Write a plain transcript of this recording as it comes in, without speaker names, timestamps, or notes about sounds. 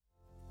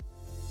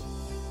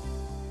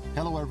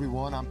Hello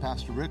everyone, I'm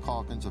Pastor Rick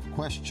Hawkins of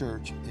Quest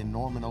Church in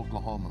Norman,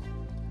 Oklahoma.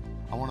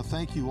 I want to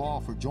thank you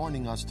all for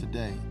joining us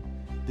today.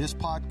 This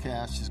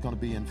podcast is going to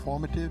be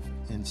informative,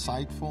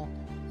 insightful,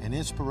 and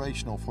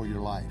inspirational for your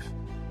life.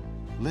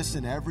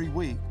 Listen every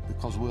week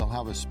because we'll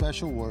have a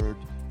special word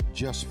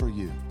just for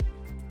you.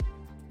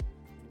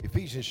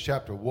 Ephesians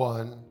chapter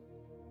 1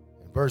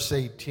 and verse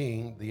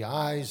 18, the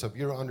eyes of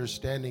your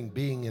understanding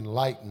being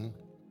enlightened,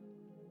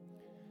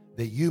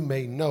 that you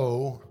may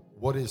know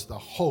what is the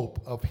hope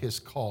of his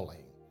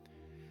calling.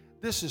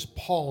 This is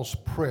Paul's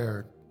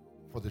prayer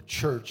for the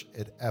church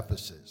at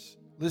Ephesus.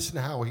 Listen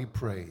to how he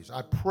prays.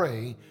 I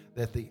pray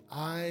that the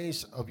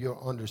eyes of your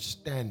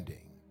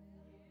understanding.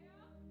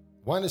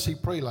 Why does he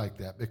pray like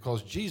that?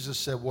 Because Jesus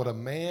said what a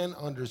man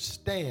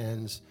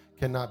understands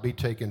cannot be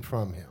taken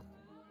from him.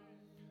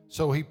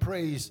 So he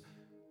prays,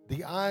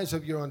 the eyes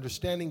of your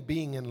understanding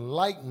being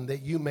enlightened,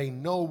 that you may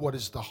know what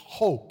is the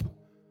hope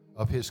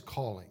of his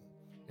calling,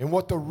 and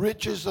what the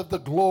riches of the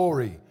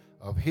glory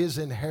of his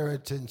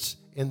inheritance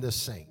in the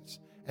saints,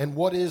 and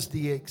what is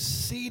the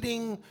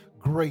exceeding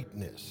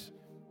greatness.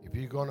 If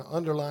you're going to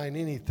underline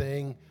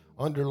anything,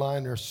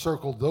 underline or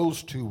circle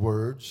those two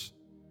words.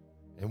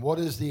 And what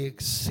is the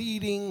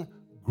exceeding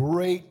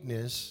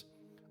greatness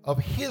of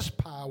his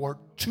power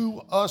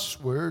to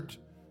usward,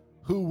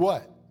 who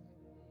what?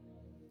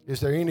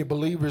 Is there any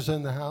believers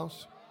in the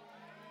house?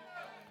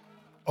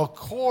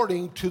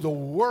 According to the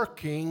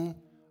working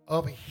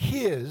of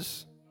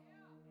his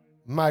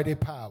mighty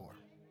power.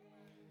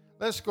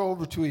 Let's go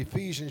over to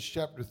Ephesians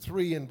chapter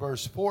 3 and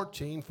verse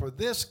 14. For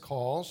this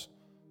cause,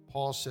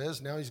 Paul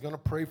says, now he's going to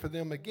pray for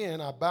them again.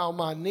 I bow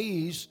my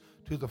knees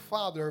to the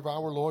Father of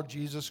our Lord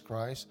Jesus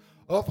Christ,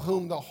 of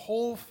whom the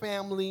whole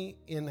family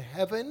in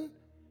heaven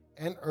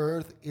and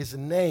earth is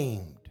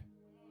named,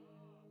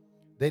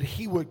 that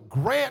he would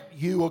grant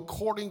you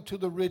according to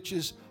the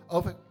riches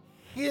of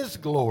his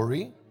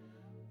glory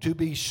to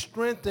be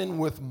strengthened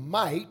with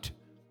might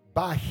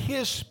by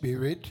his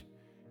Spirit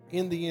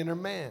in the inner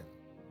man,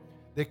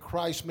 that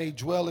Christ may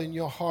dwell in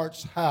your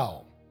hearts.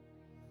 How?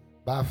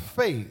 By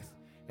faith,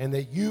 and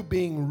that you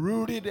being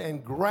rooted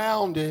and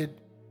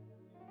grounded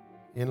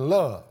in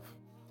love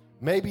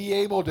may be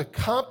able to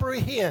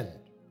comprehend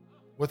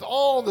with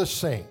all the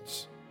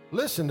saints.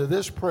 Listen to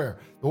this prayer.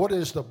 What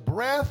is the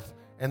breadth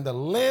and the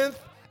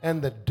length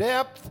and the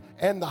depth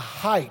and the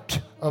height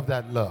of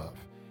that love,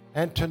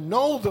 and to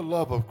know the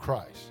love of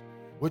Christ,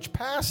 which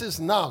passes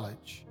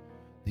knowledge,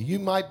 that you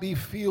might be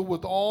filled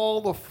with all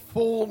the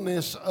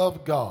fullness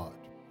of God.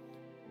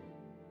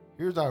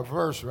 Here's our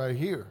verse right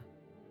here,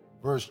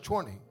 verse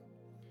 20.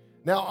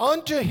 Now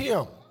unto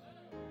him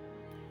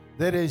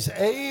that is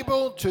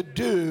able to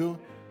do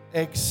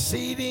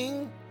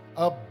exceeding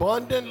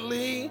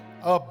abundantly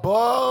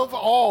above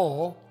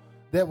all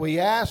that we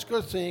ask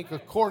or think,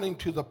 according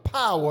to the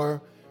power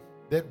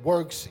that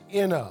works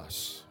in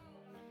us.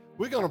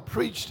 We're going to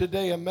preach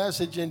today a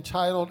message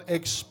entitled,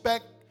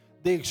 Expect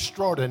the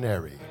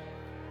Extraordinary.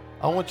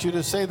 I want you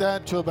to say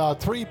that to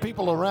about 3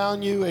 people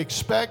around you.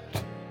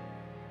 Expect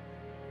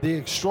the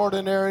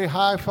extraordinary.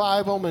 High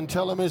five them and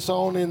tell them it's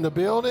on in the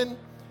building,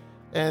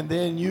 and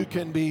then you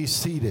can be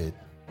seated.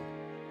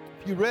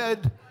 If you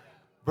read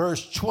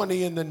verse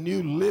 20 in the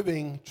New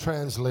Living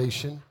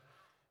Translation,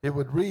 it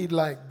would read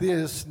like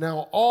this: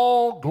 Now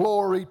all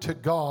glory to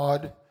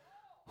God,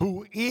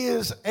 who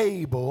is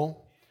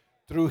able,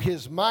 through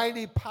his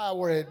mighty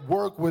power at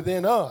work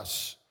within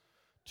us,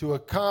 to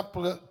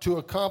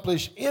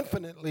accomplish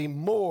infinitely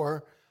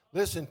more,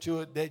 listen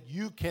to it, that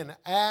you can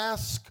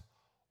ask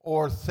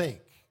or think.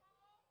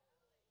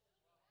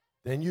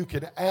 Then you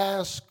can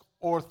ask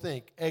or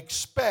think.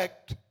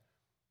 Expect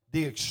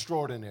the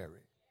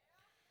extraordinary.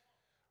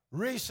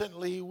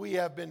 Recently, we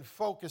have been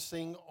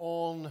focusing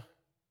on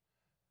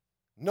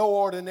no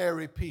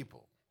ordinary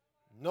people,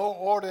 no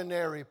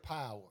ordinary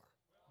power,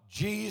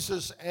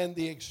 Jesus and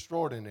the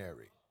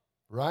extraordinary,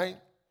 right?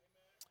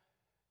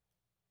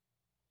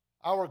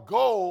 Our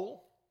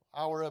goal,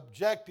 our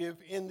objective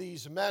in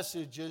these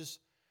messages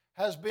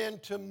has been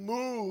to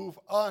move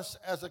us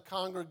as a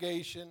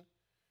congregation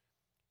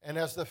and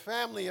as the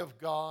family of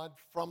God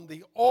from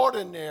the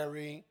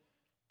ordinary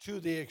to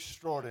the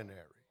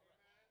extraordinary.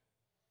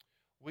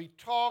 We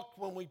talked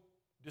when we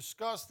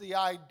discussed the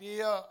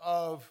idea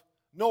of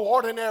no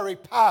ordinary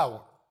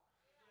power,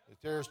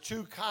 that there's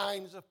 2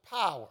 kinds of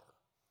power.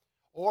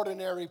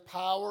 Ordinary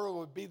power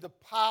would be the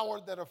power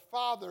that a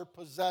father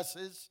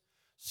possesses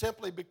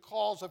simply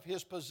because of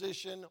his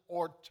position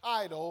or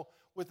title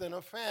within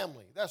a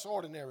family. That's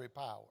ordinary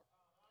power.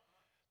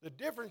 The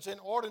difference in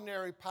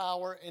ordinary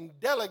power and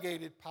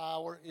delegated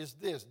power is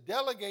this.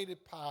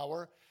 Delegated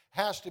power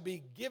has to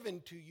be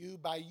given to you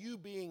by you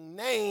being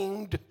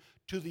named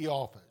to the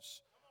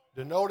office,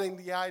 denoting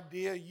the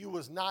idea you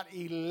was not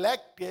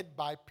elected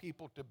by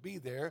people to be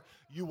there.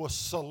 You were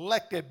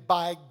selected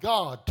by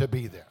God to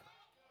be there.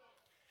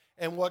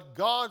 And what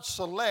God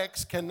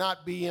selects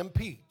cannot be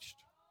impeached.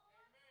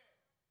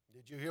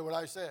 Did you hear what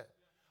I said?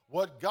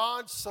 What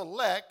God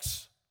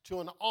selects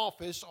to an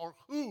office, or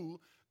who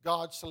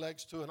God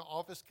selects to an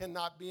office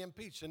cannot be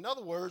impeached. In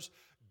other words,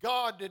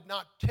 God did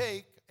not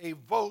take a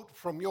vote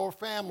from your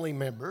family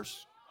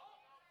members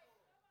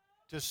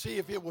to see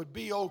if it would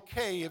be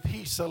okay if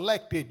he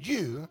selected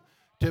you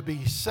to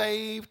be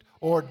saved,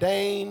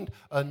 ordained,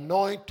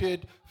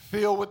 anointed,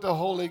 filled with the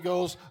Holy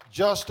Ghost,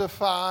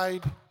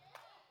 justified.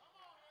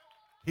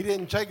 He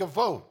didn't take a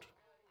vote.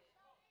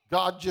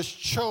 God just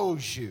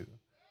chose you.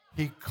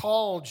 He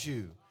called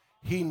you.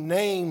 He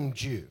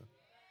named you.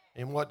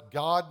 And what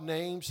God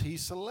names, he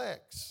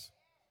selects.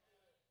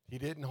 He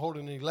didn't hold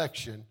an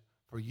election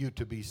for you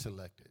to be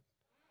selected.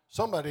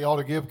 Somebody ought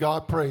to give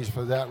God praise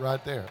for that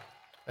right there.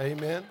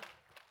 Amen.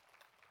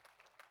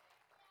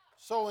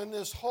 So in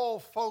this whole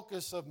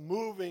focus of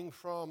moving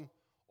from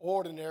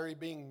ordinary,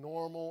 being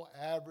normal,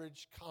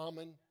 average,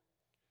 common,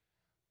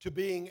 to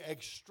being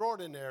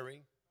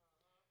extraordinary,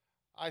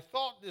 I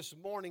thought this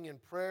morning in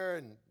prayer,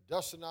 and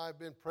Dustin and I have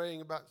been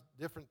praying about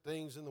different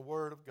things in the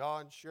Word of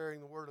God and sharing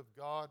the Word of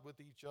God with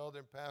each other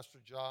and Pastor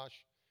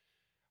Josh.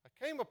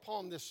 I came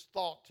upon this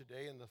thought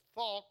today, and the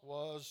thought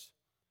was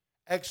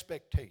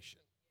expectation.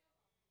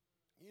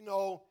 You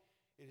know,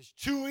 it is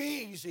too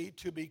easy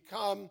to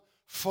become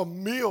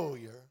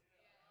familiar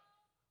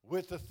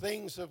with the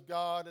things of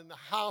God and the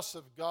house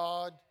of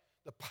God,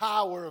 the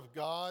power of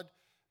God,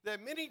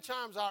 that many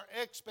times our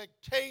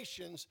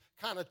expectations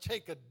kind of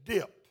take a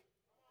dip.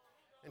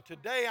 And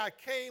today I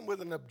came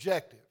with an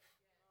objective.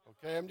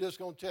 Okay, I'm just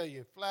going to tell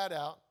you flat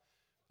out,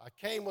 I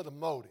came with a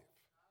motive.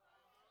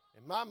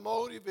 And my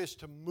motive is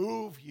to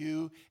move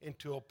you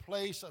into a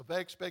place of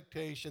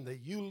expectation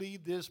that you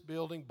leave this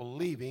building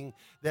believing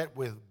that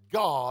with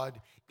God,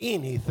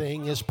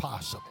 anything is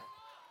possible.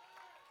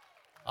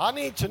 I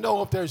need to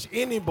know if there's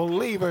any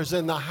believers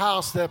in the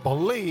house that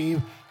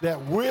believe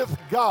that with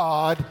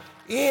God,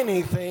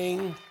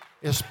 anything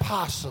is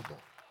possible.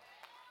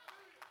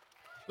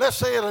 Let's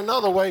say it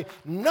another way.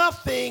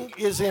 Nothing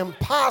is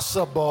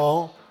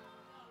impossible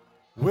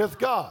with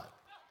God.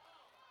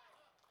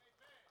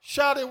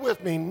 Shout it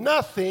with me.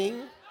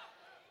 Nothing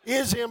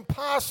is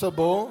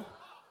impossible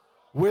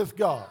with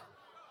God.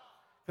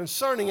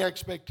 Concerning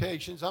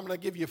expectations, I'm going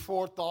to give you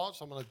 4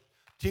 thoughts. I'm going to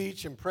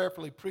teach and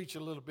prayerfully preach a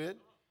little bit.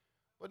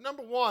 But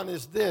number 1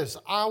 is this,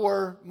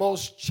 our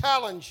most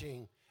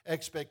challenging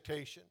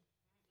expectation.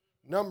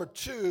 Number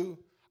 2,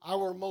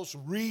 our most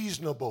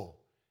reasonable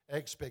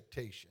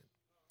expectation.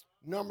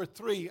 Number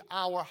 3,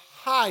 our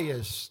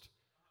highest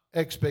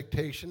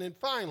expectation. And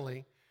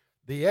finally,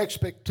 the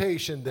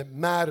expectation that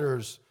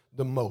matters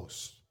the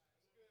most.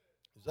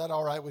 Is that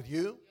all right with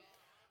you?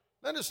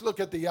 Let us look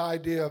at the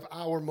idea of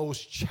our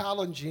most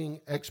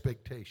challenging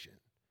expectation.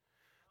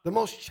 The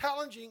most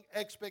challenging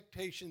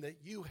expectation that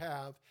you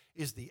have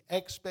is the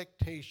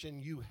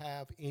expectation you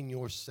have in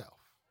yourself.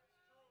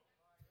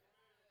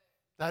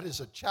 That is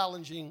a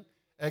challenging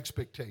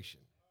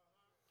expectation.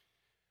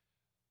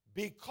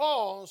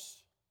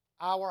 Because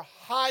our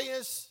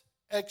highest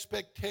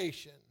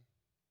expectation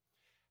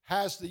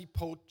has the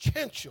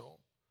potential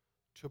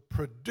to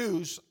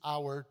produce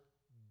our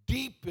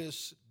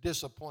deepest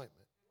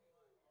disappointment.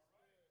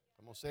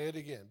 I'm going to say it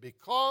again.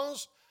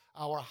 Because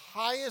our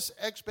highest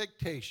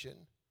expectation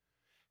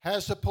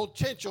has the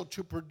potential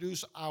to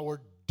produce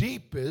our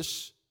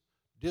deepest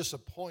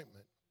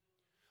disappointment,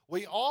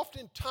 we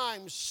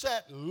oftentimes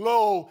set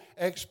low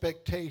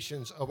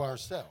expectations of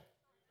ourselves.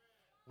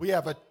 We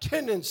have a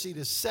tendency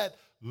to set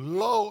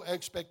low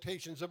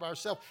expectations of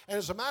ourselves. And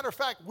as a matter of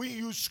fact, we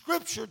use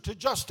Scripture to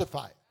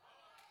justify it.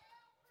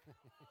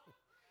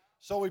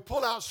 So we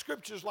pull out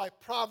scriptures like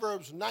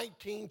Proverbs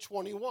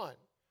 19:21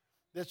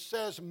 that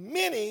says,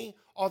 many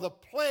are the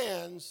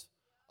plans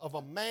of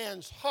a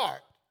man's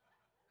heart,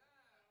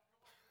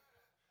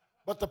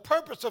 but the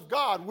purpose of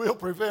God will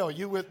prevail.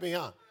 You with me,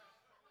 huh?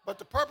 But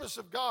the purpose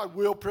of God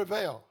will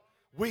prevail.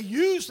 We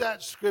use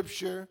that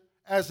scripture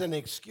as an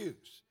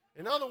excuse.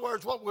 In other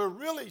words, what we're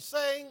really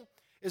saying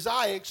is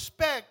I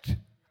expect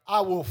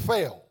I will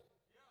fail.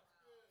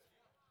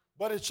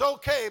 But it's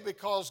okay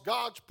because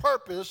God's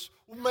purpose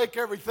will make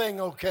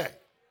everything okay.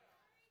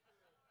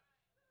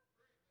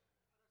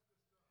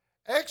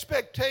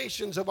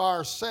 Expectations of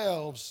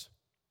ourselves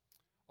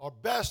are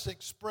best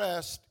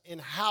expressed in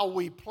how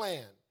we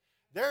plan.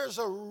 There's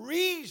a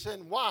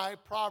reason why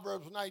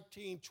Proverbs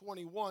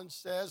 19:21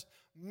 says,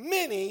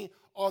 many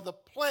are the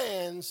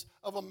plans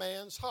of a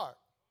man's heart.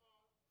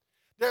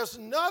 There's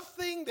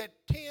nothing that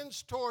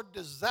tends toward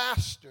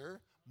disaster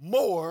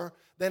more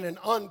than an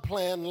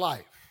unplanned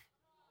life.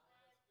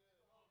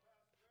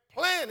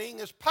 Planning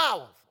is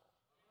powerful.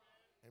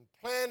 And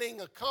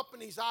planning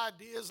accompanies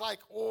ideas like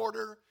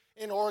order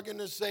and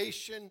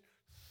organization,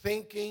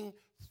 thinking,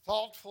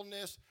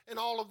 thoughtfulness, and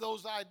all of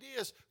those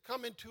ideas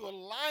come into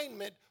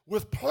alignment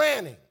with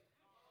planning.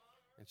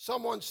 And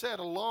someone said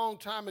a long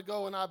time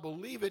ago, and I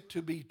believe it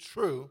to be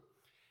true,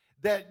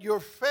 that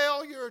your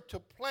failure to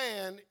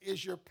plan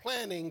is your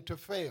planning to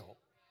fail.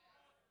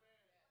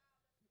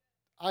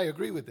 I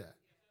agree with that.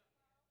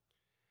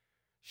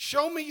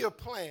 Show me your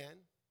plan,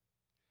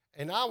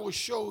 and I will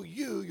show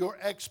you your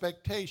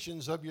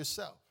expectations of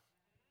yourself.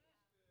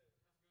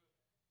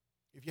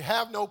 If you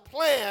have no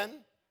plan,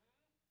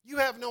 you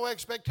have no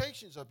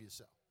expectations of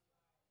yourself.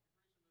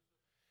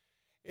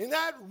 And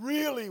that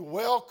really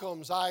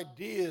welcomes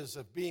ideas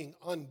of being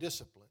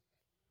undisciplined.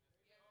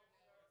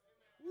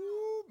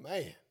 Woo,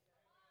 man.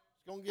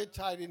 It's going to get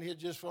tight in here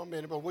just for a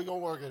minute, but we're going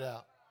to work it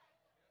out.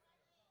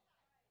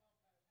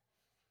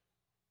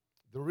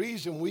 The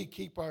reason we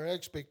keep our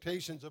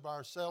expectations of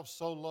ourselves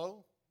so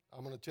low,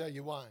 I'm going to tell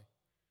you why.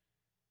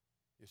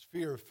 It's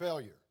fear of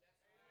failure.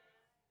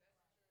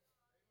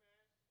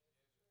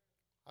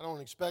 I don't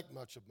expect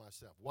much of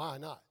myself. Why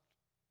not?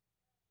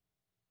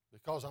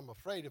 Because I'm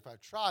afraid if I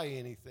try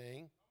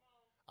anything,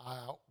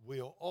 I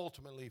will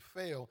ultimately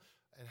fail.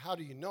 And how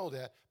do you know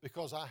that?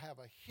 Because I have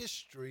a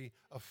history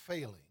of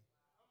failing.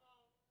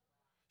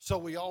 So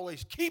we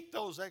always keep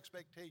those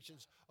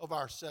expectations of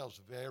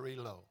ourselves very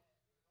low.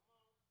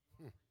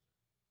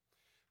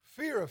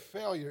 Fear of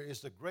failure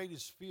is the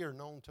greatest fear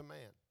known to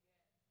man.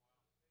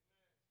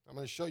 I'm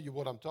going to show you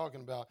what I'm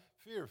talking about.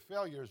 Fear of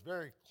failure is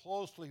very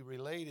closely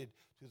related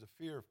to the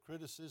fear of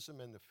criticism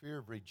and the fear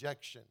of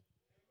rejection.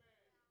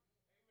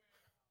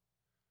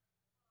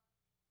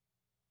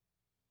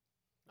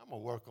 I'm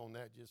going to work on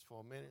that just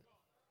for a minute.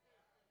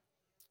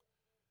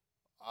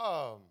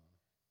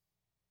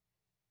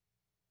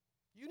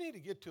 You need to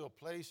get to a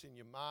place in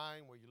your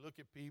mind where you look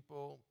at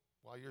people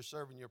while you're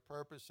serving your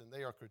purpose and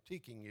they are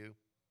critiquing you.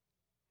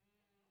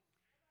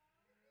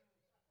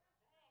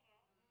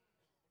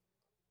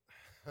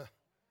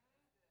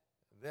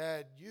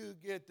 That you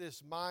get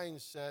this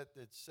mindset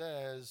that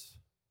says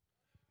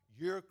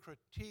you're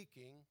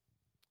critiquing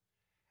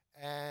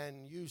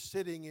and you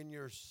sitting in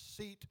your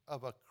seat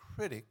of a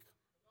critic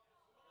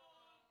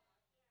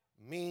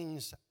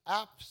means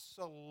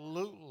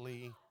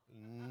absolutely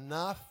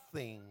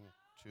nothing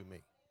to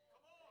me.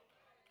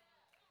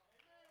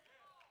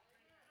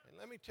 And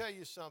let me tell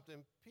you something,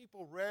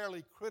 people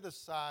rarely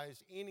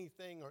criticize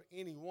anything or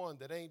anyone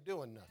that ain't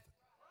doing nothing.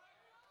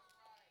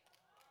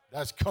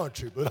 That's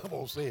country, but I'm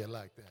going to say it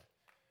like that.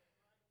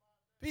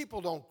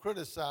 People don't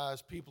criticize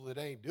people that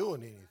ain't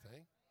doing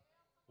anything.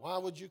 Why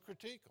would you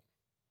critique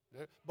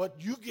them? But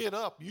you get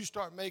up, you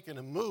start making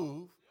a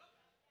move,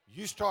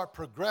 you start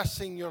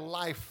progressing your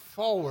life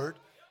forward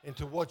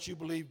into what you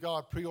believe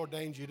God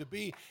preordained you to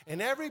be,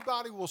 and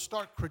everybody will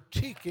start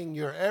critiquing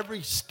your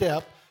every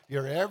step,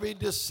 your every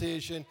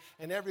decision,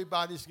 and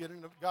everybody's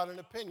got an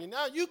opinion.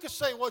 Now, you can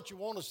say what you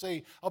want to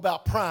say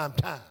about prime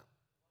time.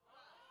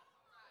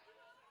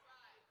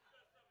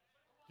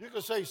 You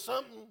can say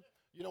something,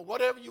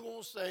 whatever you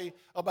want to say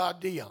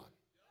about Dion.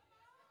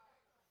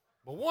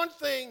 But one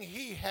thing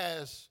he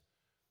has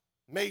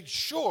made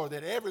sure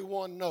that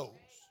everyone knows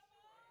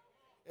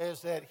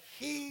is that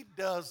he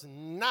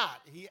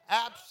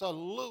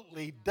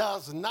absolutely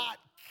does not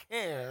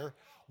care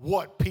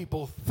what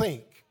people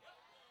think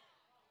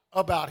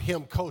about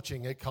him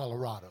coaching at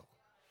Colorado.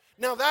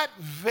 Now, that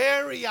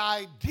very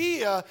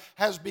idea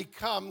has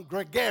become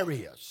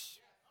gregarious.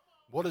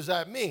 What does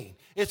that mean?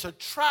 It's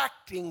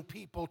attracting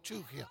people to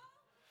him.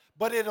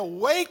 But it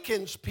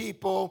awakens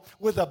people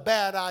with a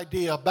bad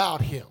idea about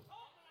him.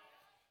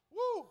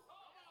 Woo.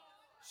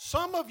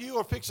 Some of you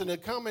are fixing to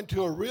come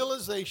into a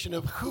realization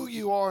of who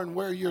you are and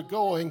where you're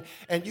going,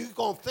 and you're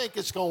going to think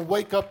it's going to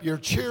wake up your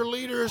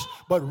cheerleaders,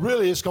 but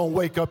really it's going to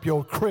wake up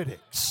your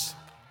critics.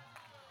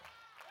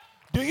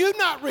 Do you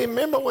not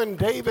remember when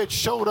David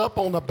showed up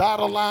on the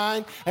battle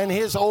line and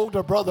his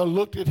older brother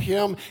looked at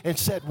him and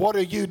said, "What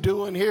are you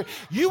doing here?"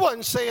 You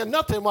wasn't saying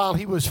nothing while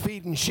he was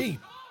feeding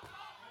sheep.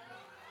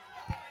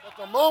 But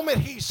the moment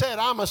he said,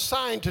 "I'm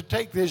assigned to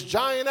take this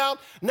giant out,"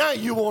 now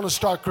you want to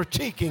start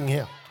critiquing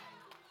him.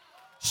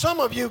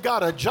 Some of you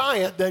got a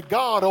giant that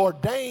God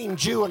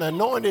ordained you and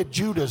anointed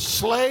you to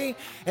slay,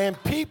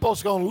 and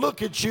people's going to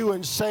look at you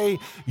and say,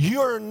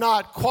 "You're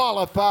not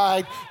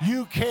qualified,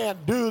 you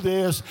can't do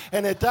this."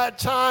 And at that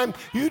time,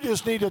 you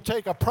just need to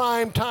take a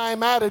prime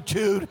time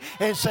attitude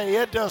and say,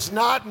 it does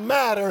not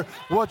matter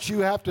what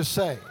you have to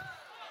say.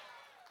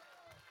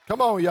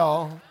 Come on,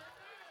 y'all.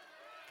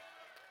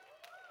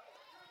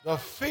 The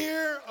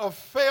fear of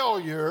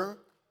failure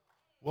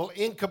will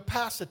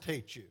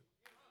incapacitate you.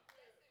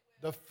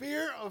 The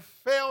fear of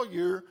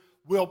failure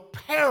will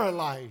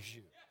paralyze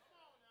you.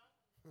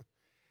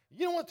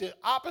 You know what the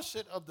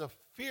opposite of the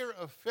fear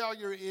of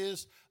failure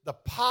is? The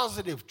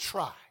positive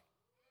try.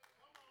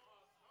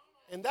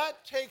 And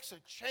that takes a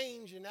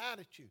change in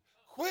attitude.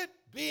 Quit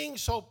being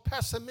so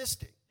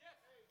pessimistic.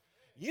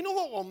 You know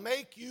what will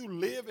make you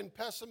live in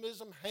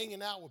pessimism?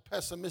 Hanging out with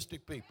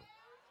pessimistic people.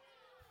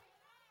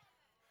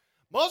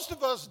 Most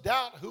of us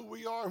doubt who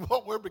we are and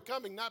what we're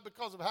becoming, not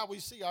because of how we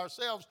see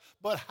ourselves,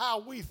 but how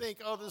we think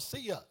others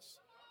see us.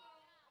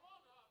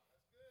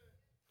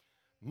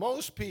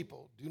 Most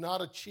people do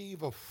not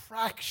achieve a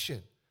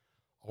fraction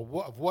of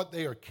what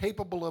they are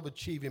capable of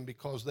achieving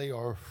because they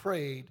are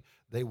afraid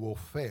they will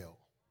fail.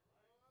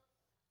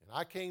 And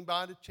I came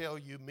by to tell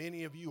you,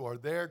 many of you are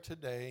there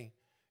today.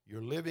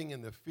 You're living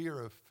in the fear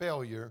of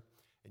failure,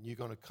 and you're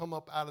going to come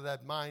up out of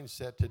that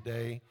mindset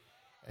today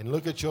and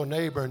look at your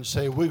neighbor and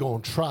say, "We're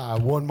going to try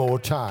one more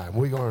time.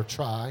 We're going to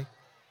try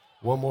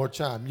One more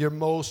time. Your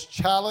most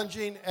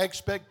challenging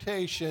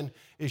expectation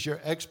is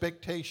your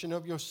expectation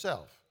of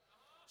yourself.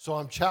 So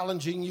I'm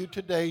challenging you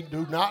today,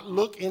 do not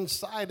look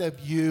inside of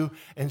you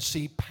and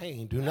see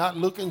pain. Do not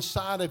look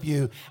inside of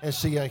you and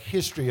see a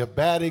history of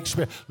bad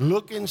experience.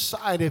 Look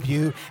inside of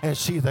you and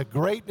see the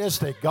greatness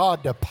that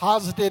God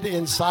deposited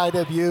inside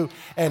of you,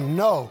 and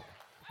know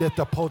that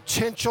the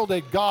potential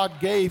that God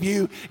gave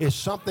you is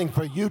something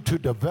for you to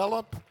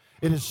develop.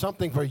 It is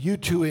something for you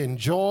to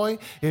enjoy.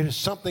 It is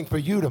something for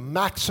you to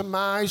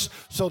maximize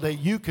so that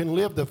you can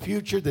live the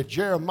future that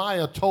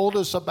Jeremiah told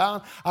us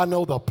about. I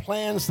know the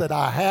plans that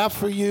I have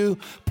for you,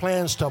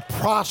 plans to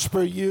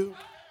prosper you.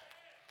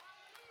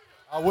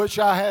 I wish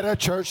I had a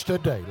church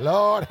today.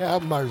 Lord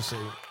have mercy.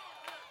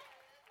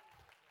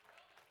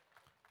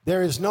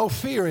 There is no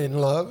fear in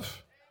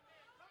love,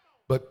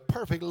 but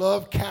perfect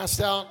love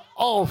casts out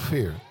all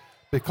fear,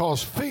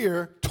 because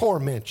fear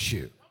torments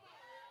you.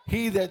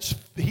 He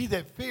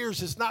that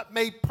fears is not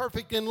made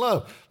perfect in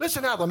love.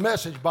 Listen how the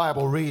Message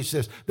Bible reads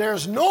this.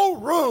 There's no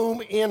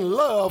room in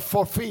love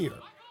for fear.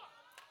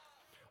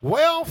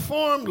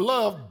 Well-formed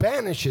love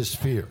banishes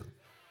fear.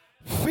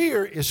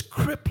 Fear is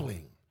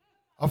crippling.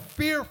 A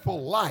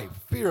fearful life,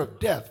 fear of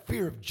death,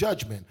 fear of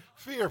judgment,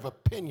 fear of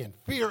opinion,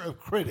 fear of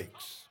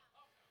critics,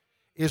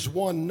 is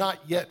one not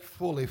yet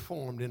fully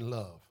formed in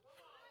love.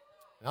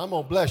 I'm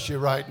going to bless you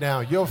right now.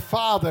 Your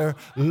Father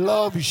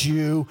loves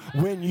you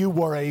when you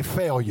were a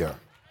failure.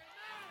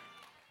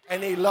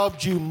 And He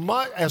loved you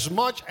much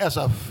as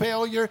a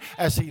failure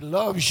as He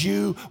loves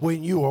you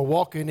when you are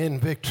walking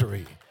in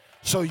victory.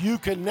 So you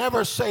can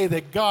never say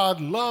that God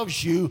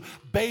loves you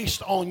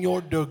based on your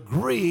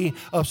degree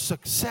of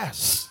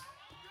success.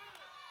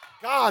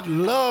 God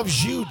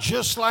loves you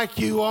just like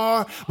you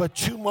are, but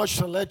too much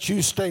to let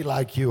you stay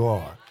like you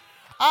are.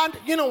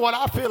 You know what?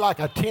 I feel like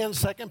a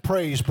 10-second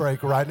praise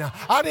break right now.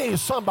 I need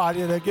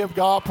somebody to give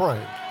God praise.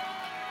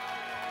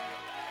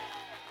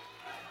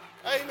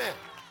 Amen.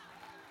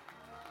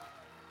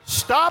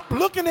 Stop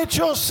looking at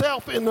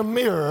yourself in the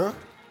mirror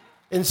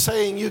and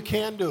saying you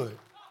can't do it.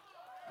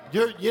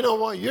 You know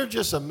what? You're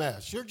just a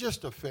mess. You're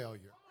just a failure.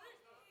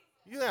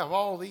 You have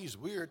all these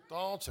weird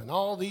thoughts and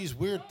all these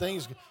weird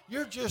things.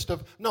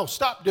 No,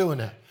 stop doing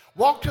that.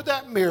 Walk to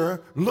that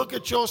mirror, look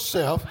at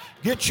yourself,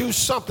 get you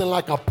something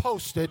like a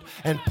Post-it,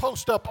 and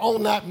post up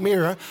on that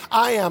mirror,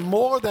 I am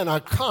more than a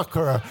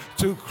conqueror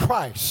through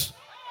Christ.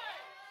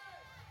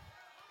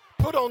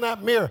 Put on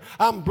that mirror,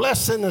 I'm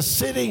blessed in the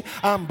city,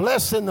 I'm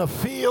blessed in the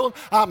field,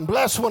 I'm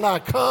blessed when I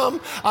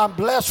come, I'm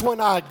blessed when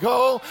I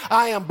go,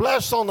 I am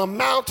blessed on the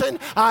mountain,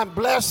 I'm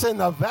blessed in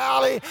the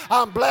valley,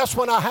 I'm blessed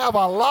when I have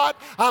a lot,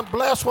 I'm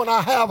blessed when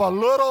I have a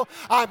little,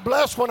 I'm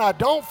blessed when I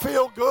don't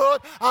feel good,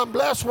 I'm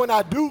blessed when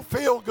I do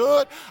feel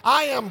good,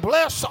 I am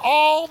blessed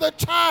all the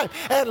time.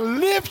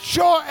 And lift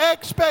your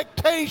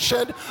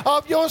expectation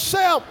of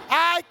yourself.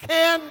 I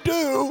can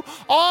do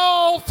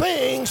all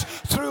things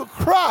through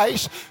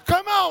Christ.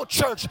 Come on,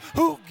 church,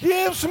 who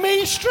gives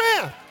me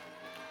strength.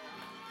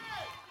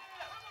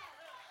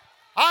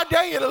 I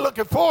dare you to look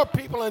at 4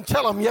 people and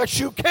tell them, yes,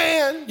 you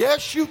can.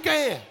 Yes, you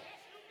can.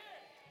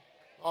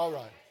 All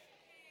right.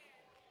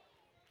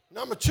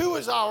 Number 2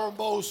 is our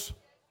most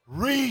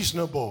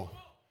reasonable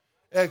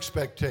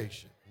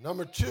expectation.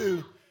 Number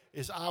 2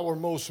 is our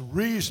most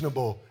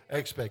reasonable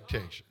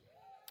expectation.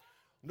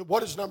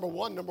 What is number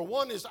 1? Number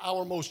 1 is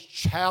our most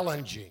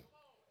challenging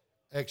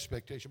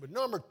expectation. But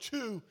number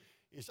 2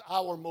 is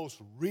our most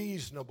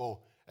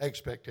reasonable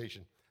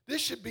expectation. This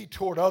should be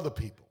toward other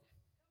people.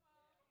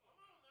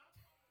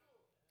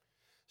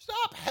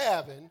 Stop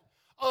having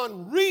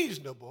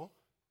unreasonable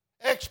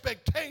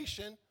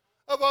expectation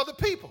of other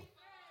people.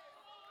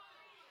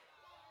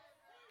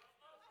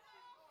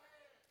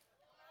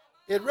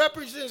 It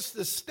represents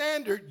the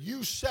standard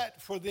you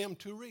set for them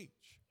to reach.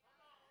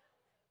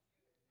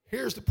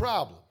 Here's the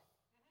problem.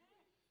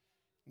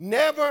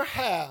 Never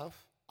have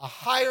a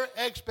higher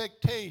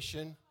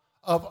expectation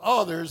of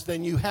others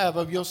than you have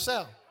of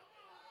yourself.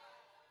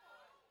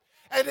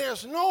 And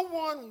there's no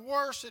one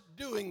worse at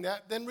doing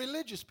that than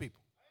religious people.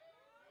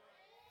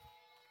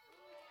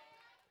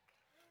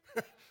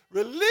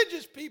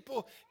 Religious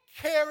people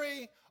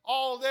carry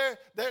all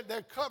they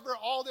cover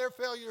all their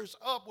failures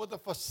up with a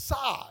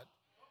facade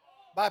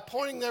by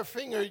pointing their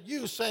finger at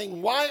you,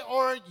 saying, why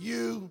aren't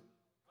you,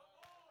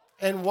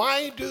 and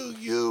why do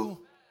you?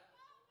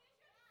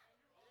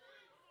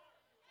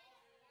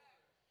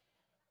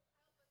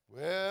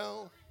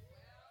 Well,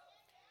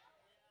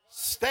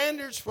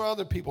 standards for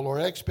other people or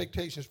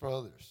expectations for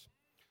others.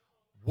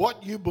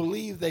 What you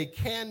believe they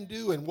can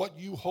do and what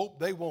you hope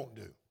they won't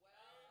do.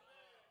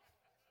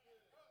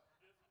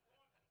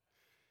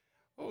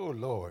 Oh,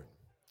 Lord.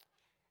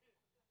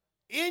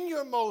 In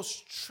your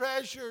most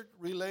treasured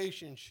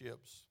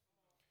relationships,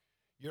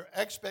 your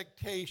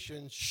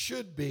expectations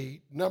should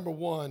be, number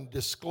 1,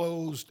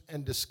 disclosed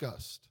and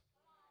discussed.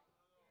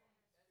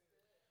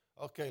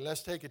 Okay,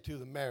 let's take it to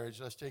the marriage.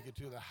 Let's take it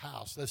to the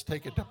house. Let's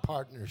take it to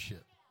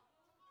partnership.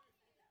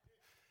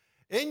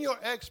 In your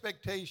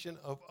expectation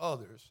of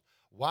others,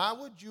 why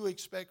would you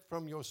expect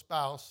from your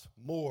spouse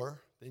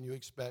more than you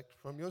expect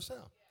from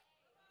yourself.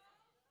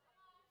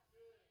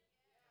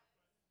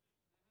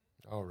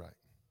 All right.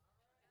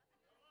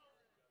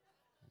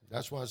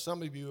 That's why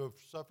some of you are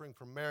suffering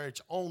from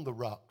marriage on the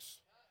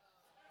rocks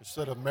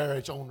instead of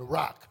marriage on the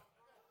rock.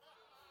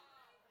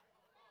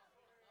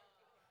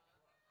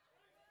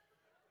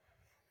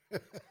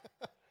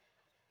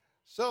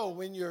 So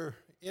when you're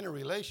in a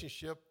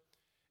relationship,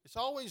 it's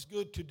always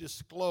good to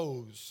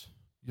disclose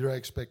your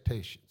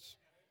expectations.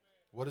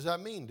 What does that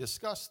mean?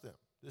 Discuss them.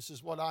 This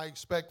is what I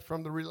expect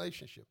from the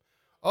relationship.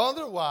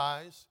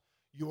 Otherwise,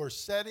 you are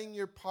setting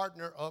your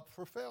partner up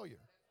for failure.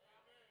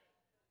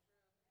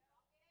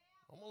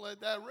 I'm going to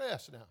let that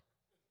rest now.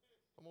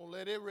 I'm going to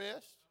let it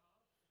rest.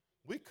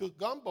 We cook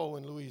gumbo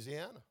in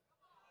Louisiana.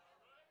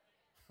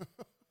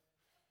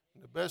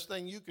 The best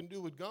thing you can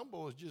do with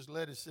gumbo is just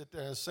let it sit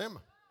there and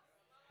simmer.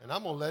 And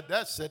I'm going to let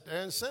that sit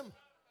there and simmer.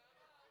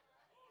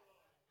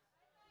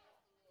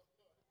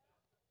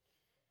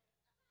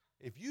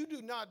 If you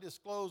do not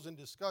disclose and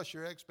discuss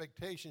your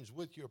expectations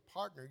with your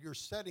partner, you're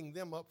setting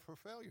them up for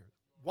failure.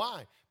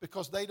 Why?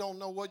 Because they don't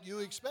know what you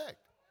expect.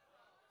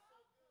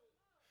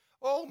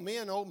 Oh,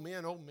 men, oh,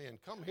 men, oh, men.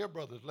 Come here,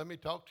 brothers. Let me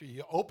talk to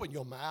you. Open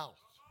your mouth.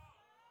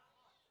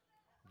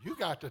 You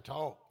got to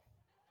talk.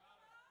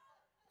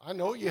 I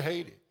know you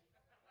hate it.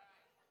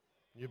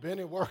 You've been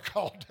at work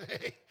all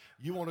day.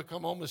 You want to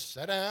come home and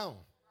sit down,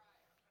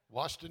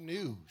 watch the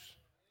news.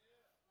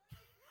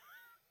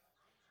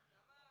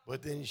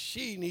 But then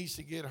she needs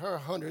to get her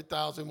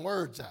 100,000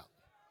 words out.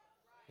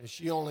 And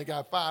she only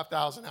got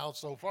 5,000 out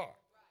so far.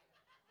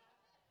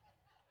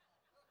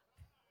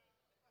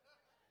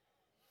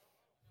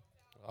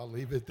 I'll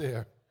leave it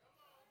there.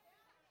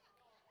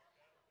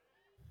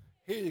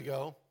 Here you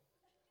go.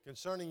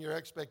 Concerning your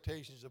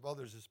expectations of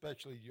others,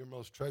 especially your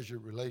most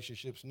treasured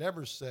relationships,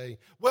 never say,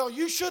 well,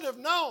 you should have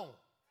known.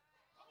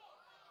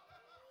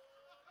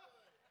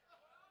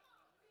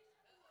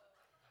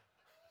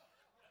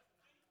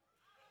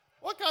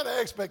 What kind of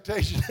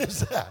expectation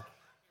is that?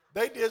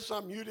 They did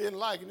something you didn't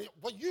like, and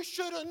well, you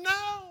should have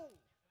known.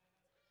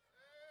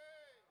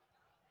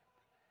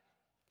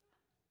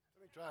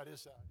 Let me try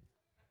this out.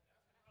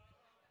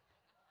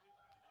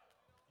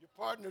 Your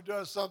partner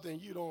does something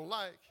you don't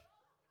like,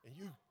 and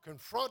you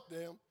confront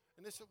them,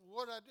 and they say,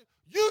 what did I do?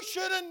 You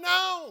should have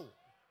known.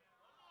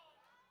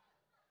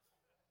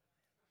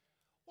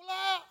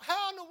 Well,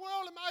 how in the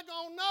world am I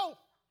going to know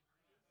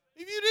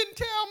if you didn't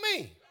tell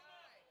me?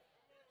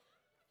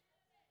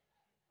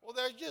 Well,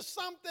 there's just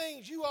some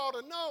things you ought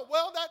to know.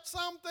 Well, that's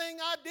something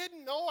I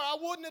didn't know, or I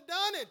wouldn't have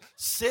done it.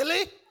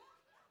 Silly.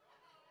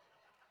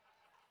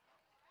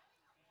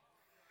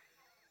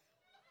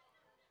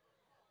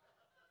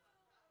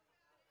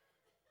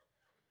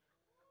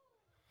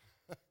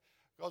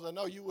 Because I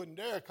know you wouldn't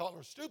dare call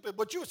her stupid,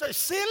 but you would say,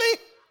 silly,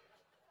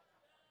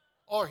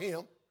 or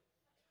him.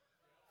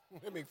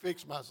 Let me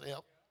fix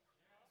myself.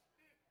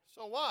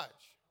 So watch.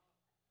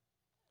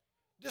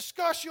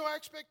 Discuss your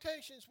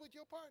expectations with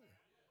your partner.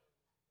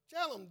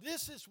 Tell them,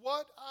 this is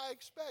what I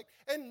expect.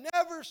 And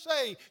never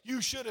say,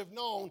 you should have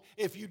known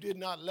if you did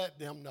not let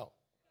them know.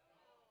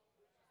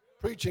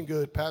 Preaching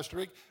good, Pastor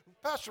Rick.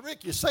 Pastor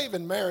Rick, you're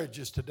saving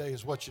marriages today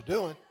is what you're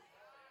doing.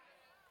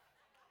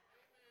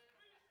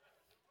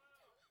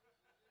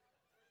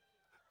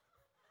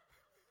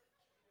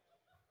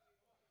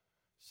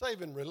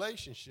 Saving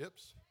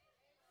relationships.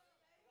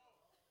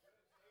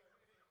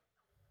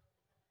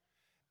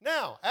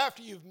 Now,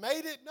 after you've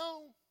made it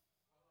known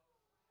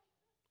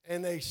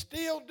and they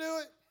still do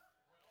it,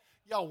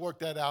 y'all work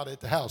that out at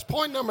the house.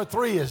 Point number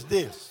 3 is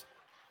this.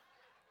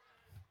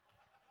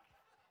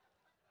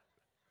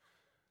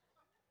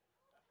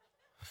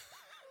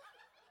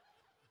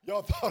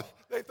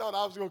 They thought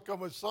I was going to come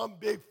with some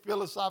big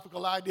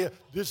philosophical idea.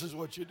 This is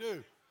what you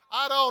do.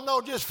 I don't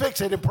know. Just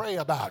fix it and pray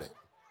about it.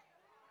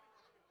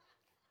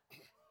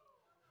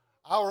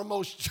 Our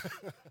most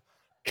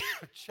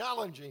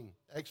challenging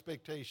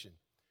expectation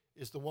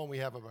is the one we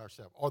have of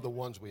ourselves, or the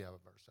ones we have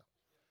of ourselves.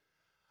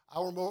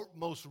 Our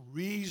most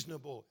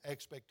reasonable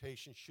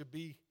expectation should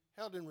be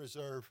held in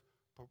reserve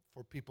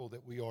for people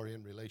that we are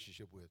in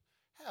relationship with.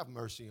 Have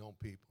mercy on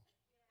people.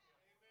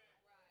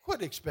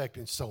 Quit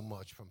expecting so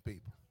much from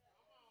people.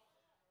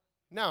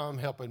 Now I'm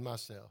helping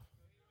myself.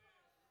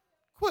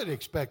 Quit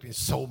expecting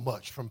so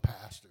much from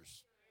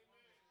pastors.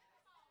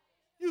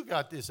 You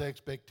got this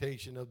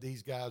expectation of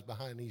these guys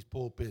behind these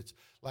pulpits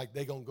like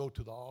they're going to go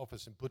to the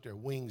office and put their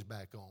wings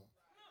back on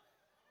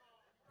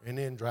and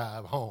then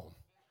drive home.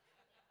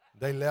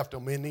 They left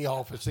them in the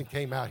office and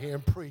came out here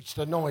and preached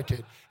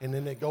anointed, and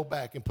then they go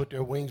back and put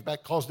their wings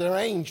back because they're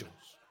angels.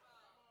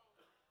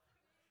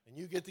 And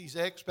you get these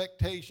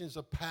expectations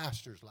of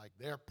pastors like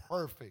they're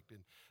perfect and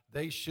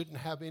they shouldn't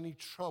have any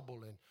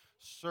trouble, and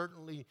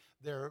certainly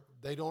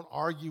they don't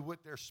argue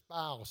with their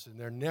spouse, and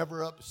they're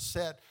never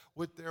upset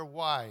with their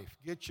wife.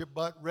 Get your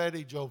butt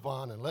ready,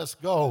 Jovan, and let's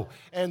go.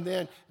 And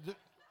then,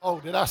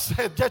 did I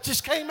say that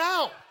just came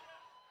out?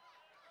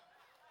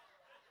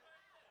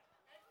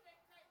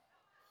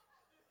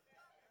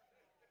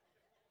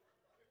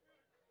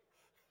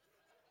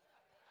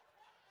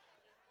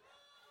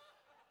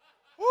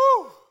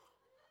 Woo!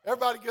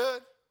 Everybody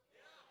good?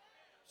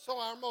 So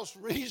our most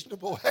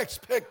reasonable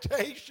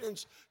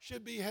expectations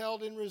should be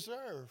held in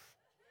reserve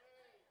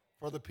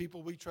for the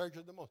people we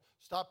treasure the most.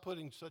 Stop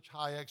putting such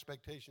high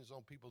expectations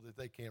on people that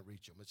they can't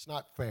reach them. It's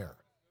not fair.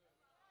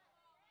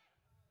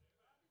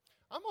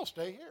 I'm going to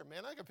stay here,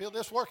 man. I can feel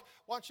this work.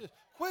 Watch this.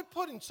 Quit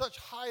putting such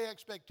high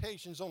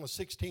expectations on a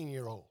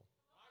 16-year-old.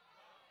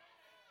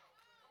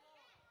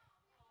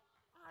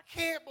 I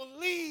can't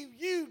believe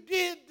you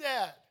did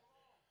that.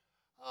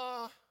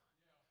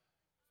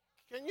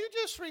 Can you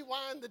just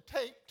rewind the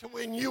tape to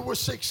when you were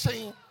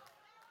 16?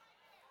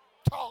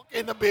 Talk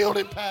in the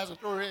building, Pastor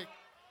Rick.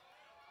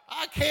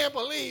 I can't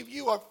believe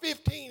you are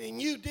 15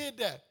 and you did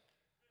that.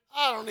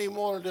 I don't even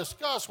want to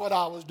discuss what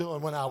I was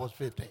doing when I was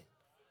 15.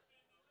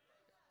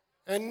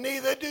 And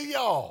neither do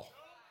y'all.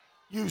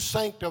 You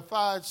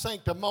sanctified,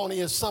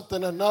 sanctimonious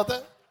something or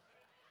another.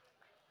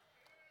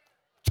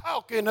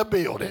 Talk in the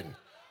building.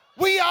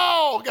 We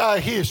all got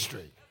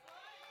history.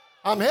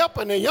 I'm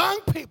helping the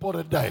young people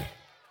today.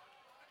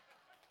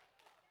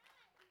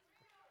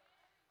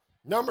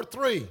 Number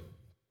 3.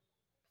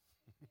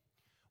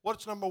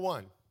 What's number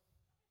 1?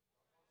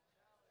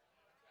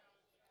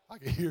 I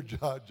can hear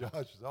Josh.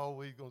 Josh is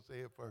always going to say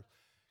it first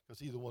because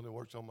he's the one that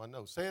works on my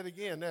notes. Say it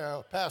again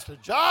there, Pastor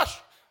Josh.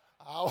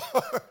 Our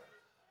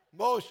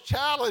most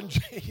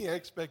challenging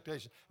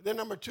expectation. And then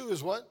number 2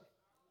 is what?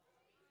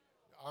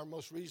 Our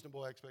most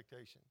reasonable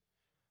expectation.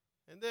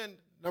 And then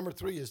number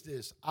 3 is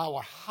this,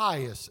 our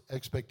highest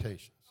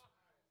expectations.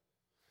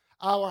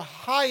 Our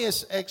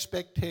highest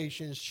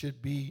expectations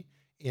should be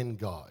in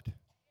God.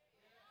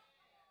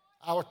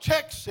 Our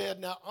text said,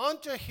 now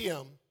unto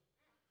him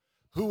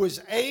who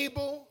is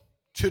able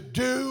to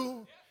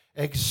do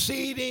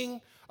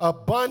exceeding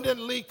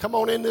abundantly. Come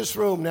on in this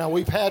room now.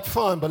 We've had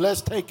fun, but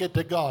let's take it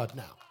to God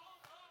now.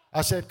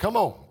 I said, come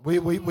on.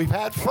 We've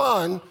had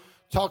fun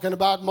talking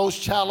about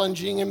most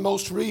challenging and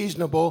most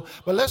reasonable,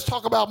 but let's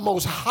talk about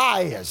most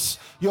highest.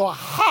 Your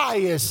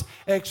highest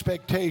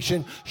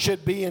expectation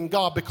should be in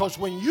God, because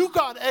when you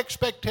got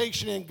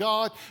expectation in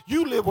God,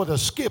 you live with a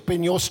skip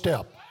in your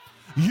step.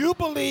 You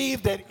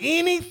believe that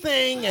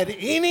anything at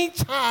any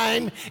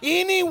time,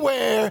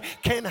 anywhere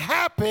can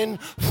happen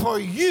for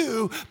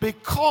you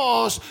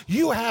because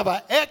you have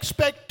an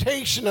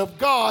expectation of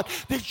God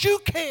that you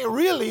can't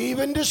really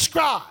even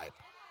describe.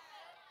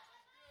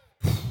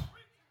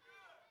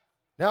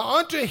 Now,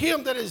 unto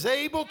him that is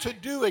able to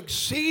do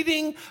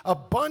exceeding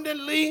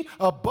abundantly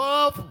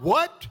above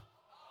what?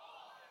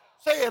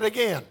 Say it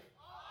again.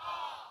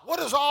 What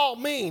does all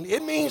mean?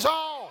 It means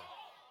all.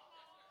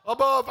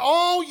 Above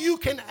all you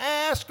can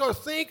ask or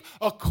think,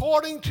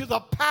 according to the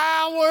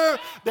power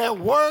that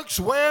works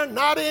where?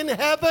 Not in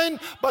heaven,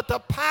 but the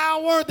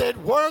power that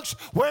works.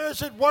 Where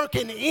is it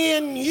working?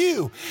 In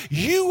you.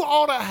 You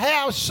ought to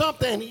have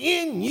something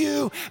in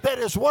you that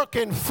is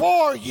working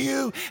for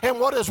you, and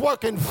what is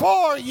working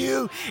for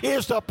you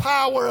is the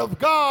power of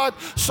God.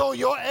 So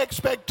your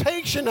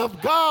expectation of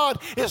God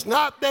is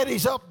not that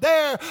he's up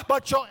there,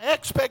 but your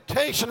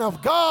expectation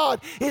of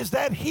God is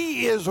that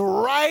he is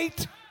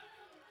right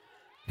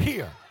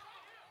here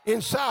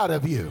inside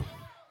of you.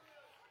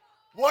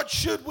 What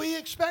should we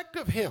expect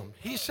of him?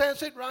 He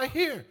says it right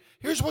here.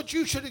 Here's what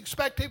you should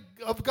expect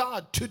of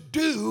God: to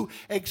do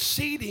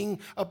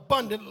exceeding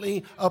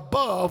abundantly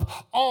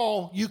above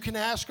all you can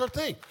ask or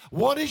think.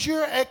 What is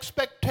your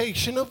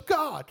expectation of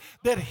God?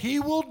 That he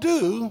will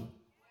do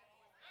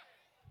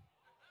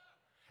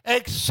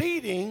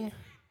exceeding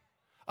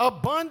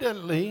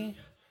abundantly.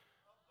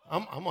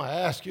 I'm going to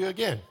ask you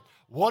again.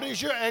 What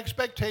is your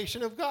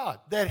expectation of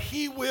God? That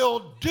he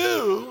will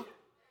do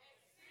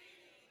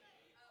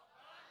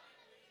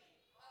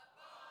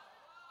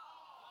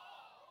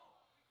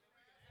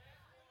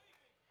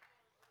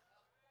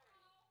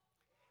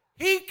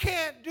He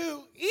can't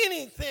do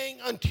anything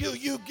until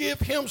you give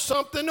him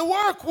something to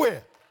work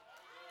with.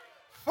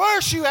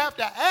 First you have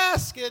to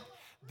ask it,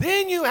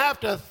 then you have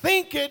to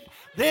think it,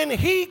 then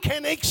he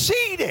can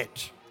exceed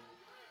it.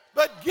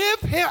 But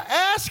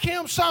ask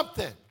him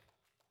something.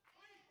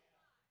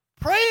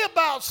 Pray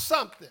about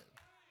something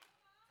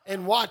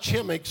and watch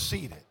him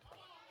exceed it.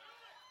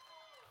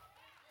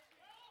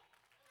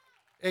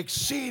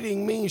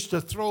 Exceeding means to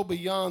throw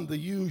beyond the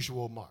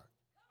usual mark,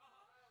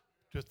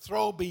 to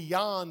throw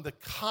beyond the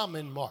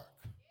common mark,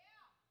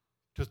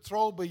 to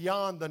throw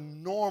beyond the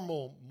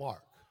normal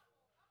mark,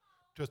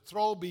 to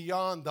throw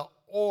beyond the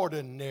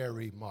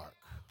ordinary mark.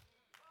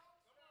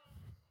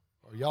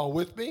 Are y'all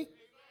with me?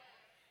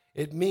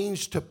 It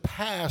means to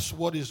pass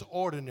what is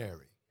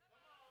ordinary.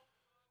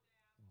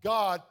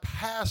 God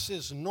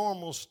passes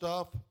normal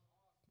stuff,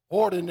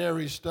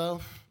 ordinary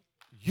stuff,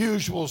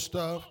 usual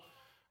stuff,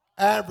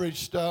 average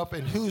stuff,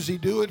 and who's he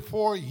do it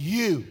for?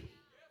 You.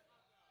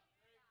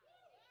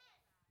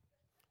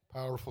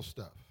 Powerful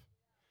stuff.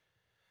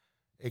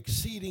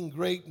 Exceeding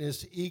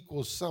greatness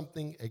equals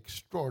something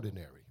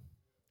extraordinary.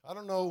 I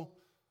don't know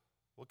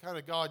what kind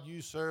of God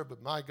you serve,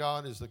 but my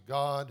God is the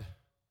God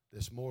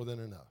that's more than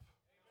enough.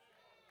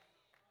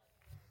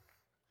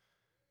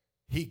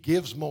 He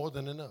gives more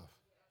than enough.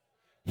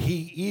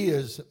 He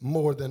is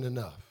more than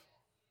enough.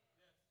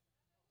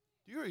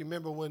 Do you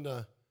remember when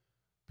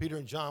Peter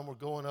and John were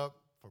going up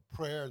for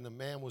prayer and the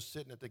man was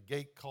sitting at the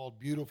gate called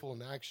Beautiful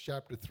in Acts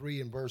chapter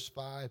 3 and verse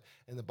 5?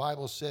 And the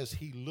Bible says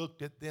he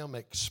looked at them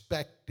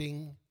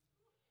expecting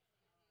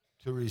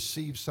to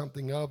receive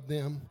something of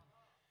them.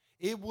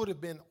 It would have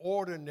been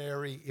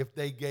ordinary if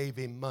they gave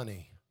him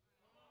money.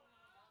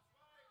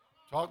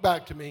 Talk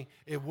back to me.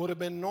 It would have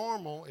been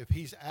normal if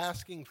he's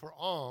asking for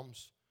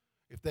alms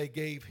if they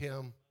gave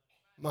him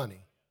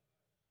money.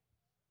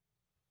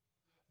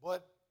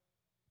 But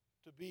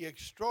to be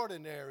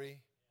extraordinary,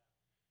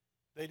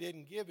 they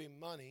didn't give him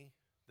money.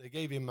 They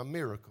gave him a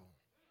miracle.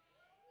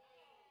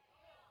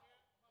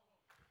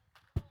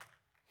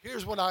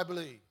 Here's what I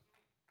believe.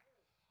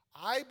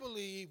 I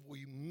believe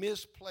we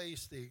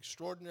misplace the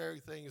extraordinary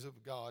things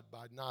of God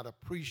by not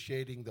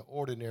appreciating the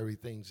ordinary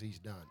things he's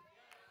done.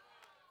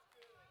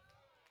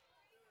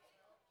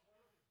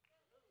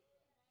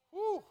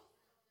 Whew.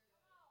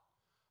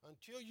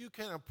 Until you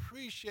can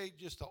appreciate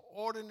just the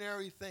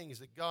ordinary things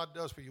that God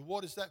does for you.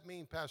 What does that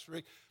mean, Pastor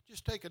Rick?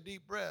 Just take a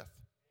deep breath.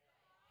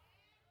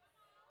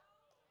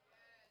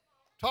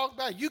 Talk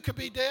about it. You could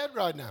be dead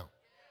right now.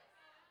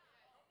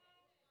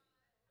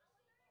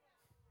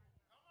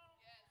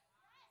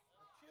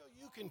 Until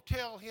you can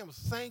tell him,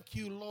 thank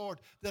you, Lord,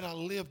 that I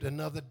lived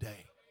another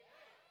day.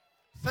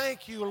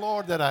 Thank you,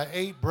 Lord, that I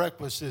ate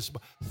breakfast this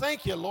morning.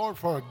 Thank you, Lord,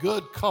 for a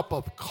good cup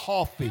of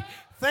coffee.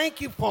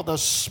 Thank you for the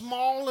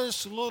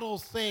smallest little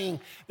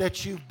thing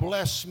that you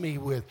blessed me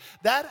with.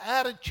 That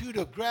attitude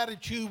of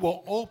gratitude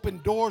will open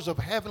doors of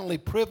heavenly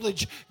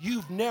privilege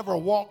you've never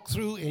walked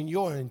through in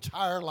your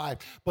entire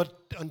life. But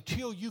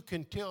until you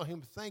can tell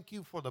him, thank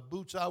you for the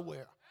boots I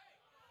wear.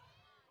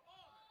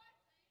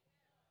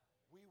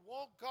 We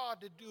want God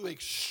to do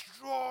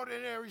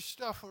extraordinary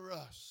stuff for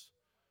us.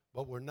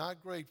 But we're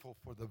not grateful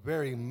for the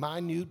very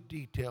minute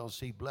details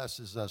he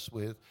blesses us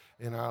with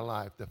in our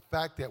life. The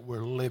fact that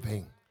we're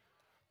living.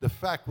 The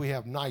fact we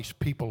have nice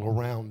people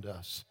around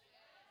us.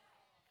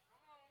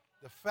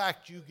 The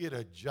fact you get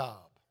a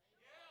job.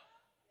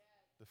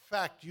 The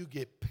fact you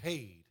get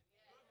paid.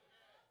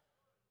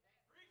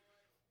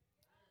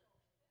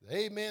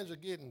 The amens are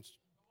getting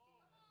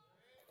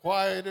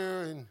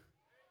quieter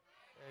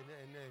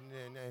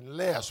and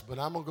less, but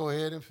I'm going to go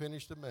ahead and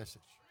finish the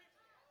message.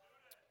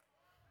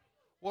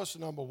 What's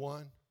number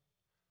one?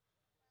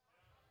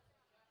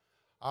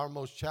 Our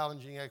most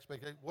challenging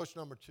expectation. What's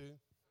number two?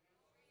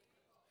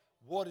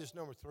 What is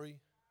number three?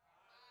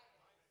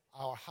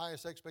 Our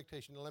highest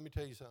expectation. Now, let me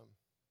tell you something.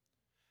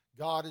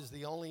 God is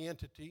the only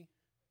entity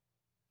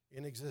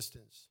in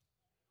existence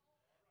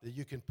that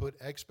you can put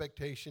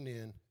expectation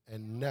in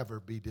and never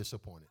be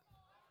disappointed.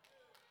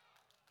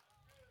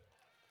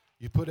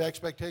 You put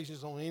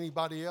expectations on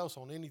anybody else,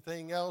 on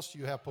anything else,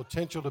 you have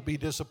potential to be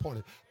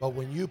disappointed. But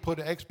when you put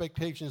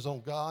expectations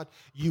on God,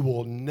 you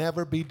will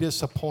never be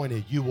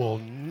disappointed. You will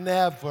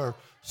never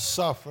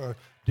suffer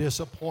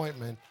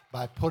disappointment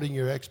by putting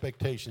your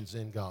expectations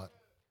in God.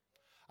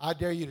 I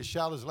dare you to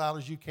shout as loud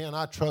as you can,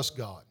 I trust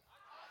God.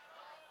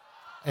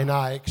 And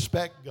I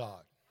expect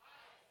God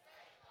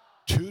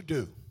to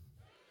do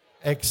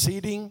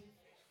exceeding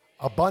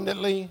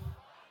abundantly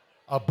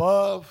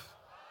above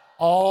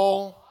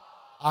all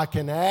I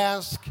can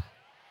ask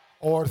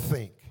or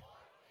think.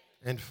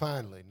 And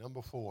finally,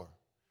 number four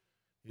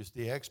is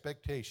the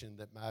expectation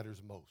that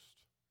matters most.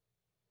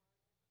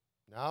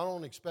 Now, I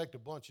don't expect a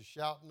bunch of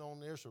shouting on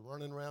this or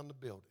running around the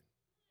building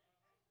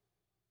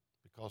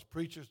because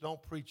preachers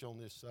don't preach on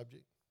this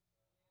subject.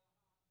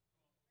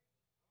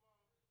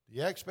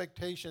 The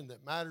expectation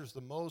that matters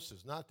the most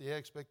is not the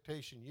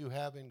expectation you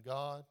have in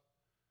God,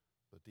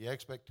 but the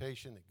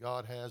expectation that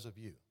God has of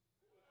you.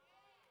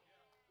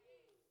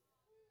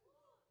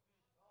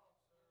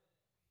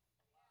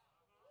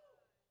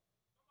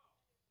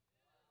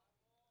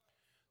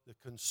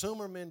 The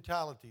consumer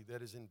mentality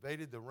that has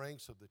invaded the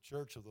ranks of the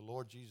church of the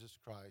Lord Jesus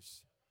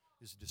Christ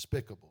is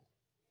despicable.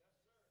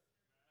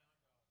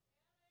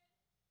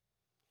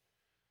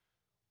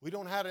 We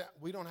don't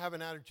have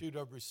an attitude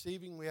of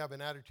receiving, we have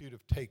an attitude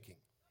of taking.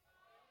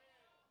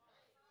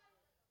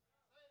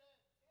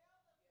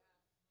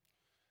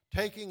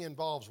 Taking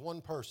involves one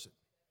person,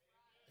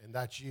 and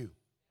that's you.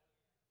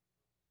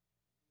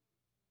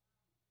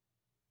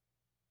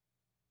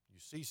 You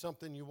see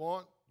something you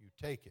want, you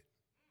take it.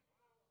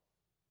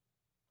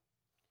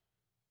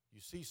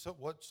 You see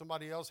what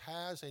somebody else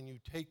has, and you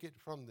take it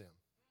from them.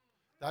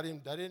 That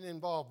didn't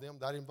involve them,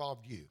 that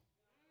involved you.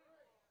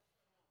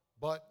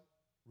 But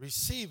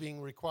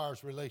receiving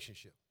requires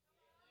relationship.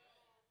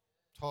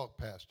 Talk,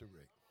 Pastor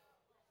Rick.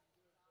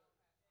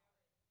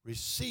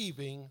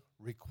 Receiving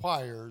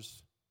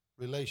requires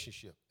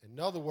relationship. In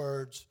other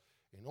words,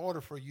 in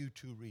order for you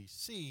to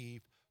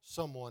receive,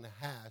 someone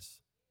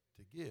has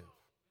to give.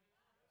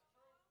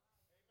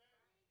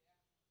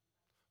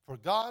 For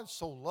God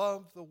so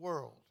loved the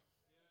world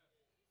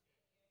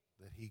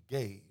that he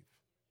gave.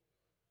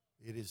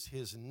 It is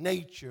his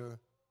nature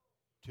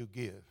to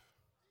give.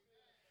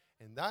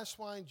 And that's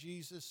why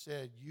Jesus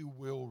said, you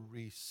will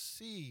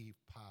receive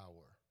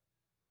power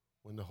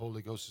when the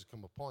Holy Ghost has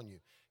come upon you.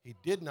 He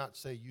did not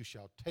say you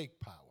shall take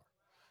power.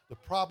 The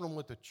problem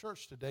with the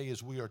church today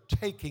is we are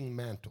taking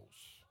mantles.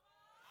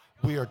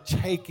 We are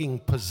taking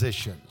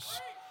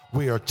positions.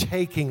 We are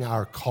taking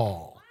our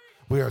call.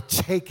 We are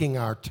taking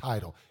our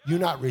title. You're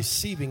not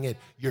receiving it,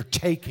 you're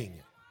taking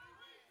it.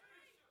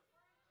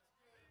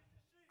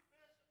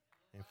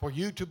 And for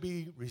you to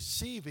be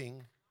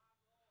receiving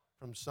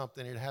from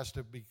something, it has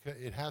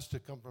to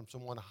come from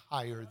someone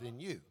higher than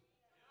you.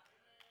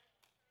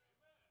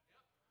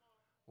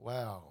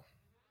 Wow.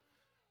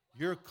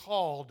 Your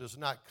call does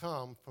not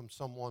come from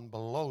someone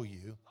below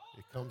you.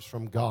 It comes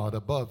from God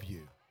above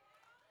you.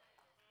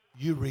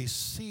 You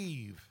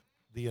receive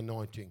the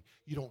anointing.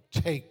 You don't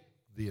take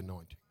the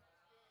anointing.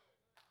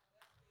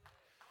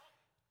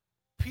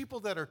 People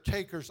that are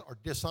takers are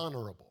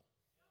dishonorable.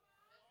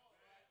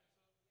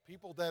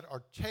 People that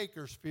are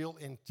takers feel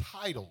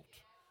entitled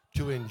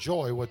to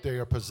enjoy what they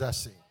are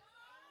possessing.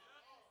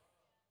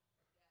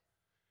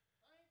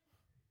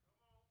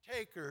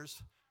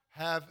 Takers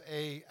have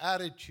an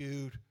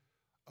attitude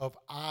of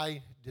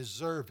I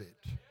deserve it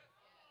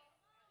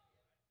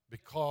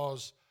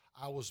because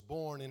I was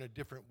born in a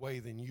different way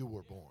than you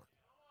were born,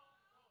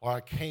 or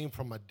I came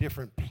from a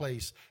different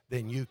place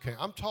than you came.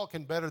 I'm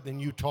talking better than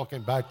you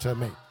talking back to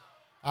me.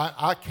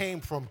 I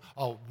came from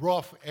a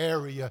rough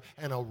area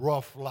and a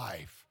rough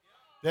life.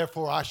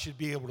 Therefore, I should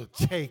be able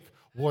to take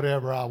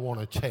whatever I want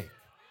to take.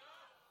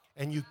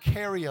 And you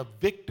carry a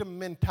victim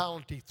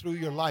mentality through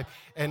your life,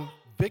 and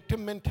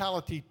victim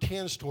mentality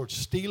tends towards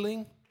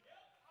stealing.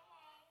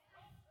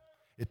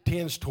 It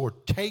tends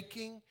toward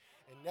taking,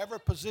 and never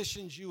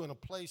positions you in a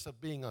place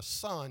of being a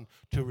son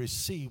to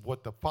receive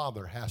what the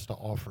Father has to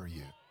offer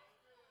you.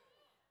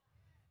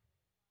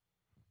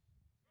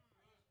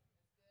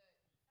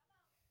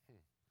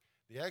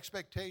 The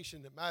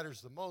expectation that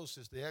matters the most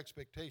is the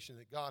expectation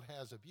that God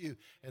has of you,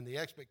 and the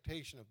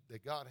expectation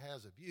that God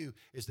has of you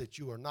is that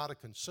you are not a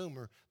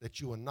consumer,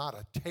 that you are not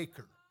a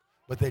taker,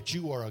 but that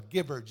you are a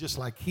giver just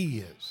like He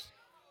is.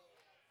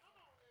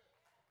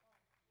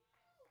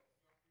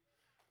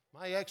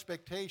 My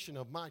expectation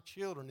of my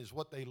children is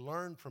what they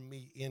learn from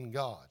me in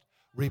God.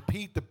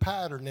 Repeat the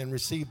pattern and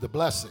receive the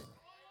blessing.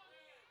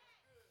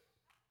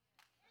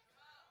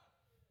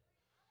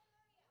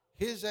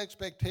 His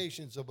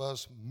expectations of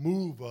us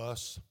move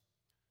us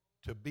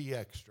to be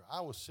extra. I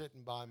was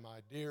sitting by my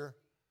dear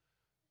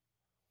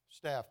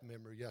staff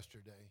member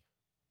yesterday,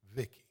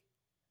 Vicky,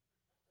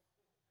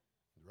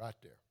 right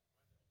there.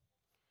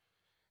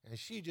 And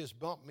she just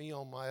bumped me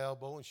on my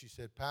elbow and she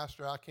said,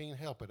 Pastor, I can't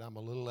help it. I'm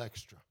a little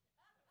extra.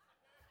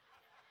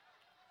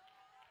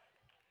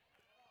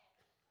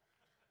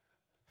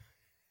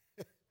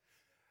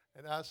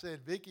 And I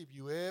said, Vicky, if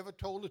you ever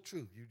told the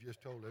truth, you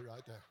just told it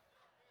right there.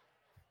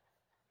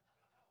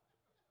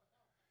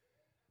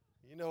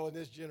 You know, in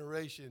this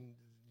generation,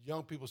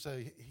 young people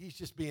say, he's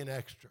just being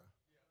extra.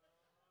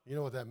 You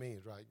know what that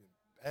means, right?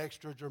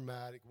 Extra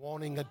dramatic,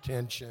 wanting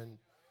attention.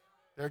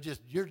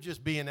 You're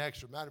just being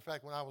extra. Matter of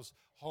fact, when I was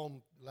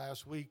home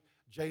last week,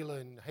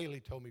 Jayla and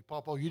Haley told me,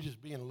 Papa, you're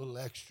just being a little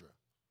extra.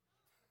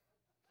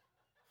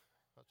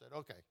 I said,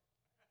 okay.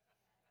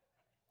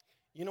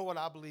 You know what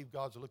I believe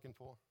God's looking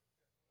for?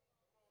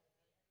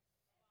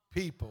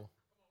 People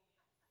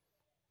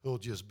who'll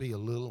just be a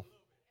little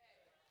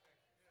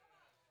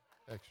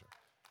extra.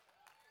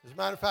 As a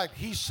matter of fact,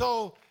 he's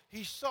so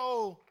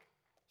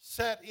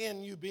set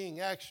in you being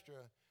extra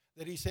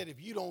that he said,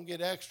 if you don't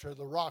get extra,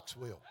 the rocks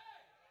will.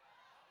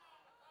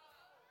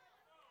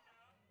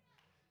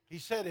 He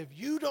said, if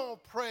you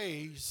don't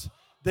praise,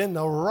 then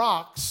the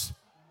rocks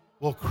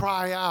will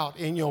cry out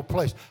in your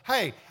place.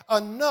 Hey,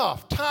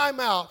 enough.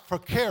 Time out for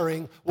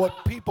caring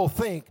what people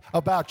think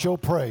about your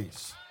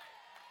praise.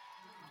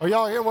 Are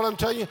y'all hearing what I'm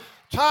telling you?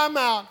 Time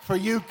out for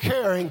you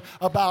caring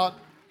about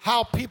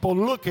how people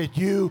look at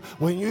you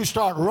when you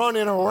start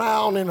running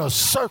around in a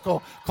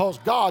circle because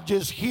God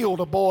just healed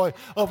a boy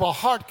of a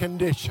heart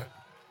condition.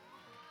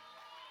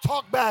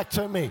 Talk back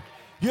to me.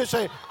 You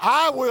say,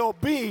 I will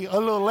be a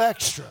little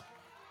extra.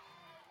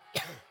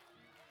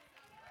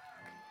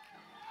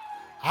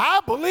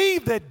 I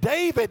believe that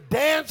David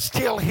danced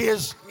till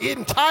his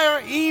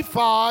entire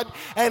ephod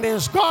and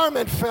his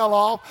garment fell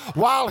off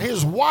while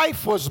his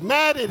wife was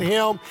mad at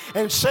him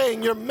and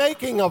saying, you're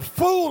making a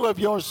fool of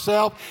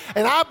yourself.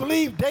 And I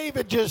believe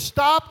David just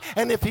stopped,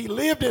 and if he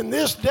lived in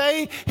this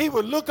day, he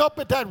would look up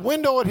at that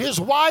window at his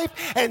wife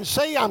and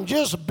say, I'm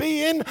just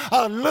being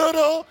a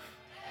little.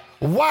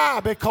 Why?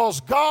 Because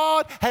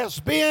God has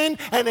been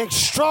an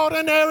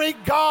extraordinary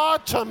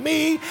God to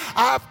me.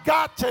 I've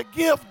got to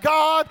give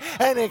God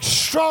an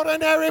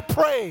extraordinary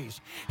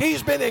praise.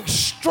 He's been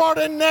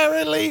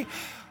extraordinarily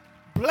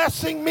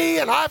blessing me,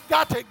 and I've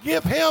got to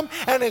give him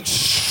an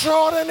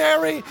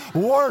extraordinary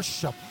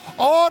worship.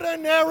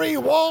 Ordinary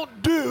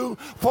won't do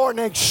for an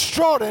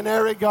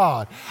extraordinary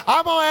God.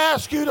 I'm going to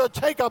ask you to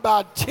take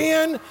about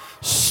 10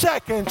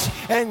 seconds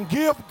and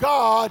give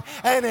God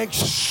an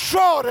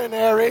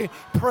extraordinary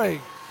praise.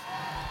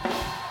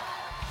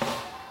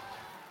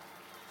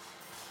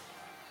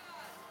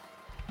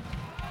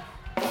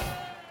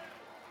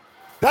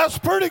 That's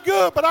pretty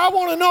good, but I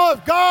want to know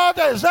if God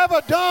has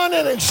ever done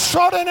an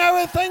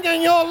extraordinary thing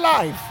in your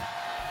life.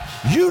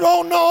 You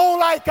don't know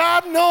like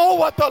I know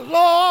what the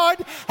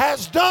Lord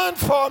has done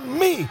for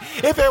me.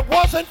 If it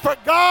wasn't for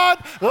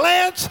God,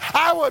 Lance,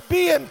 I would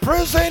be in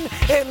prison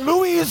in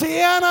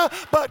Louisiana,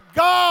 but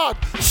God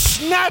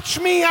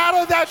snatched me out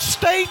of that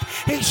state.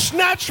 He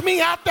snatched me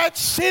out that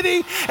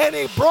city, and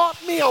he brought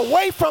me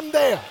away from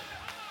there.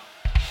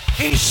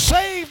 He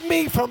saved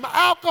me from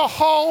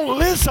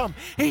alcoholism.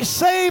 He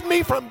saved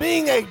me from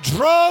being a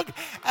drug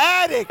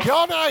addict.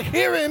 Y'all not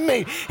hearing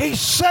me. He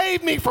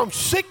saved me from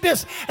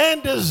sickness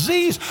and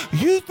disease.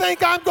 You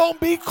think I'm going to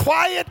be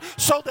quiet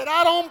so that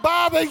I don't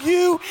bother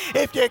you?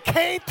 If you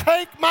can't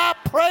take my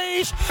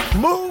praise,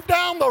 move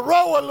down the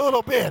row a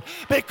little bit,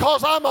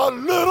 because I'm a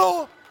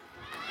little.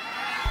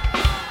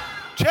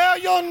 Tell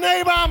your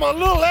neighbor I'm a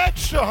little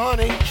extra,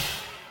 honey.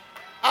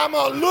 I'm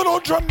a little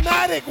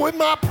dramatic with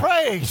my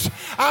praise.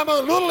 I'm a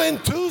little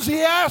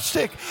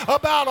enthusiastic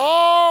about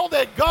all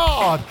that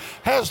God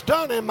has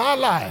done in my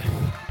life.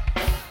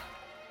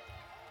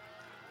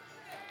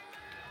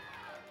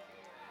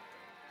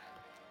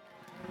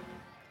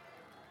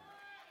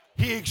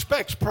 He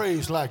expects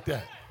praise like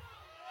that.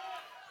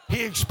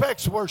 He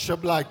expects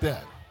worship like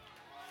that.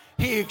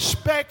 He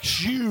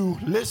expects you,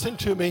 listen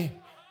to me,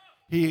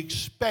 he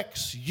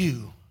expects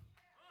you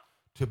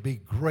to be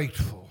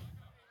grateful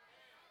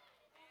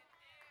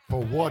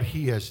for what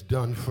he has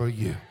done for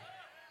you.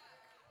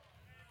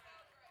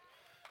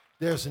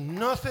 There's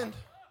nothing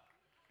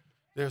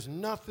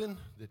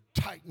that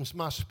tightens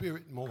my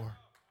spirit more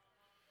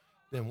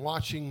than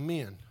watching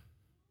men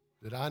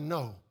that I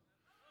know,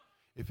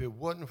 if it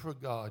wasn't for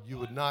God, you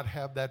would not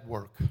have that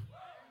work.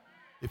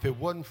 If it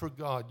wasn't for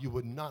God, you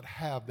would not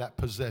have that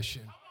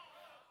possession.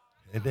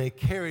 And they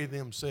carry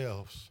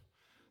themselves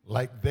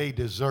like they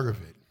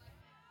deserve it,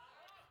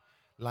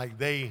 like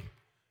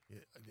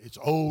it's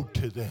owed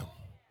to them.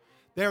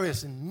 There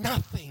is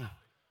nothing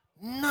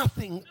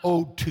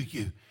owed to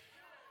you.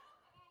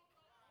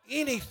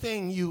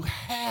 Anything you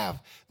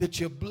have that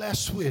you're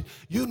blessed with,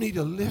 you need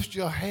to lift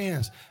your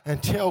hands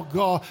and tell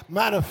God.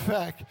 Matter of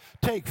fact,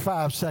 take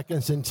 5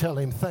 seconds and tell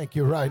him thank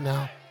you right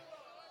now.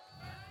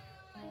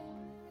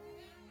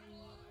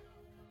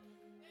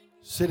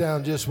 Sit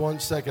down just 1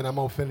 second. I'm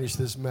going to finish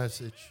this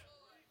message.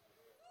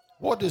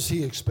 What does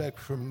he expect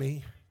from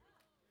me?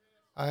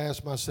 I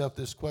asked myself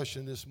this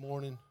question this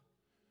morning.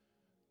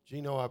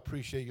 Gino, I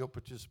appreciate your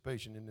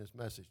participation in this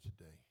message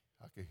today.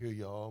 I could hear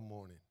you all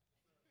morning.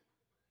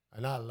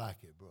 And I like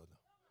it, brother.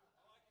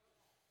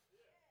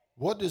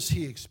 What does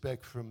he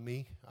expect from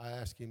me? I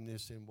asked him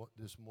this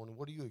morning.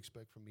 What do you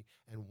expect from me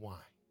and why?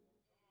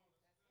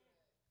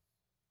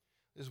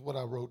 This is what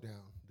I wrote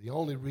down. The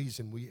only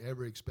reason we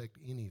ever expect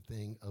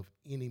anything of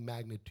any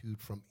magnitude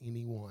from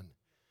anyone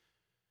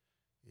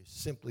is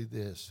simply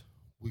this.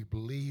 We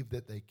believe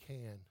that they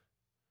can,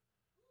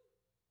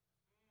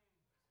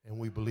 and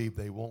we believe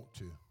they want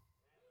to.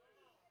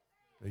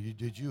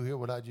 Did you hear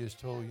what I just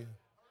told you?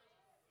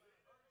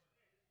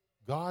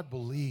 God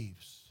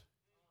believes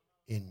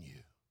in you.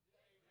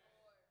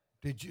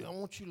 I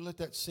want you to let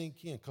that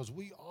sink in, because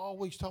we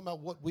always talk about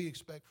what we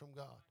expect from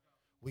God.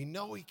 We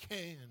know he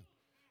can.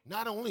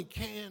 Not only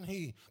can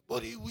he,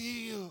 but he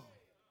will.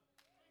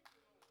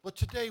 But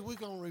today we're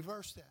going to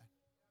reverse that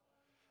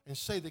and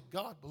say that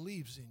God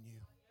believes in you.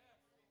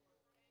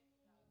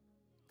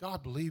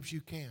 God believes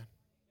you can.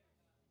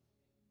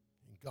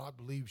 And God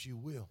believes you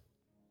will.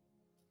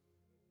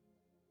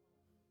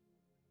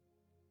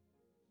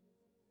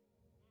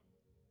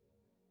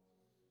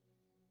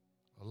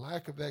 A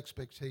lack of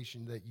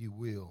expectation that you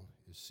will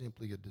is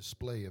simply a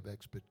display of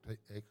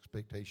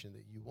expectation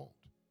that you won't.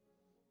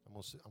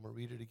 I'm going to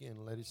read it again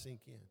and let it sink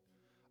in.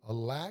 A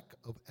lack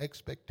of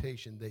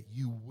expectation that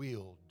you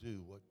will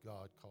do what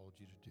God called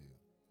you to do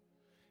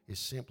is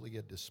simply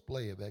a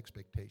display of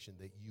expectation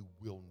that you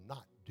will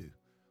not do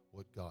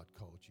what God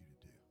called you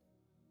to do.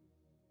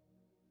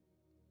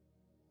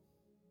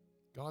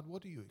 God,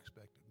 what do you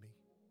expect of me?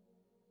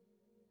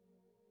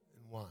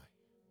 And why?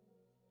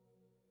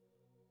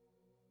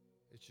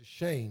 It's a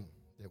shame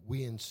that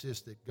we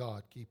insist that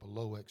God keep a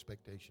low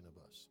expectation of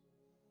us.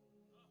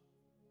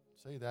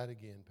 Say that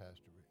again,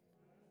 Pastor Rick.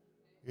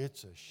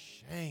 It's a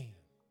shame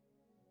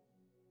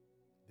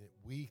that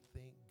we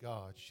think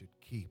God should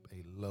keep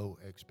a low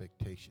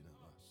expectation of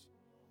us.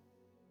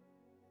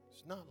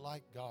 It's not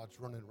like God's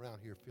running around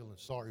here feeling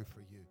sorry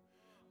for you.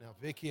 Now,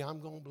 Vicki, I'm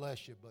going to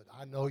bless you, but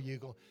I know you're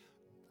going.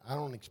 I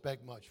don't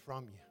expect much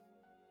from you.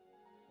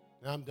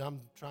 Now,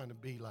 I'm trying to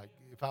be like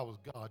if I was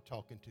God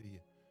talking to you.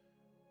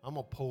 I'm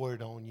going to pour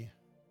it on you.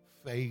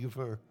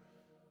 Favor,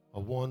 a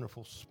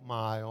wonderful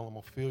smile. I'm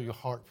going to fill your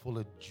heart full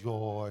of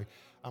joy.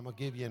 I'm going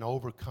to give you an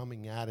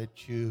overcoming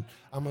attitude.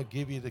 I'm going to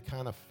give you the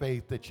kind of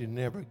faith that you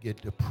never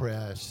get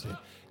depressed. And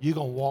you're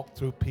going to walk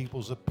through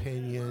people's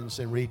opinions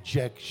and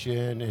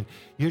rejection. And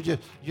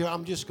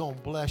I'm just going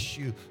to bless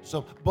you.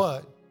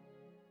 But,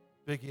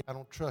 Vicki, I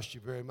don't trust you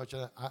very much.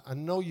 I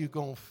know you're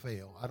going to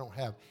fail. I don't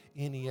have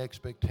any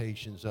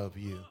expectations of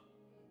you.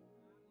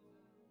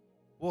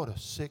 What a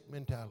sick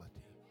mentality.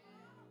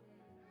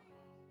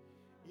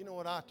 You know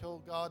what I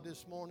told God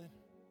this morning?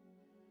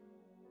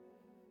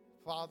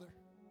 Father,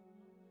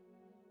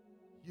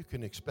 you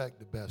can expect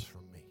the best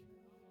from me,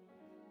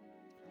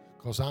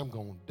 because I'm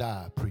going to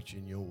die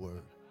preaching your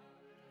word.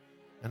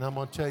 And I'm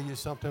going to tell you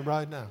something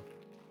right now.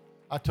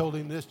 I told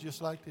him this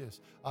just like this.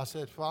 I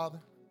said, Father,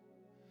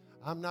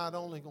 I'm not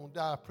only going to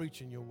die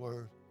preaching your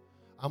word,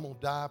 I'm going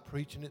to die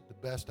preaching it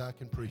the best I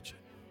can preach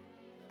it.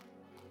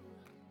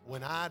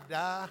 When I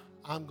die,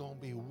 I'm going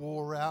to be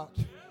wore out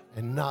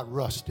and not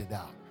rusted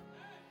out.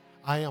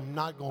 I am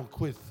not going to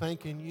quit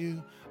thanking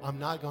you. I'm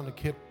not going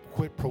to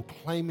quit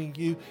proclaiming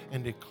you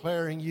and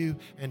declaring you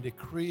and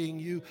decreeing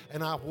you.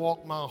 And I've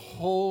walked my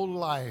whole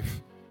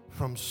life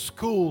from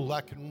school.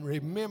 I can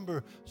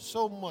remember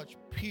so much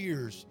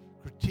peers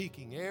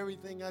critiquing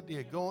everything I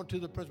did, going to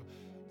the principal.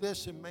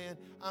 Listen, man,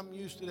 I'm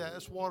used to that.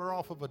 That's water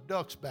off of a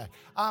duck's back.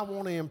 I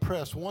want to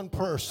impress one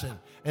person,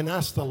 and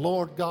that's the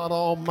Lord God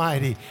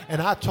Almighty.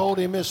 And I told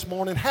him this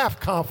morning, have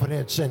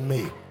confidence in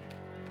me.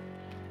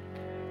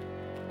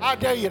 I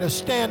dare you to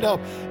stand up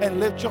and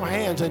lift your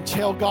hands and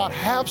tell God,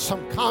 have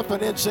some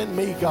confidence in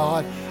me,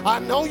 God. I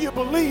know you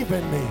believe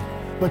in me,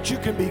 but you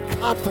can be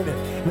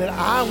confident that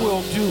I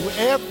will do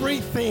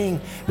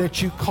everything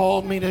that you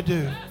called me to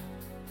do.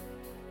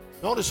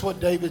 Notice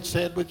what David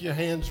said with your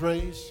hands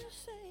raised.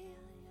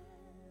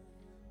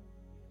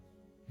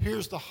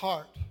 Here's the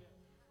heart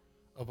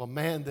of a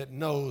man that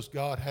knows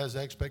God has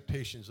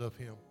expectations of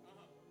him.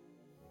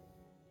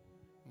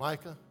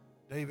 Micah,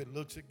 David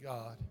looks at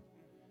God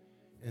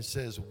and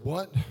says,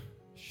 what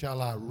shall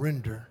I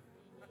render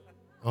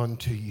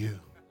unto you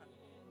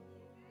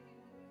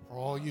for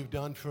all you've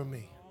done for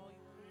me?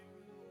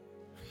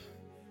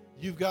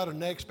 You've got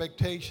an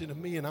expectation of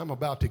me, and I'm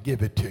about to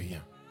give it to you.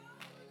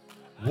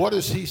 What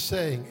is he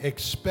saying?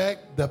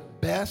 Expect the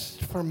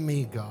best from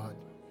me, God.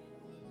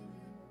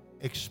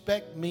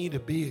 Expect me to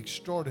be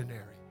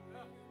extraordinary.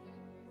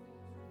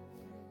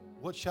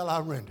 What shall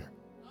I render?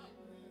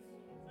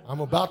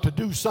 I'm about to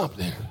do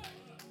something,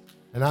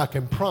 and I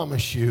can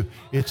promise you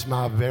it's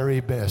my very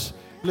best.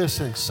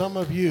 Listen, some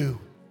of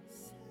you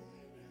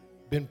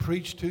been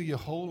preached to your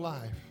whole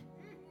life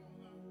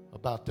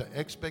about the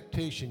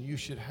expectation you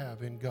should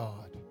have in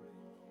God.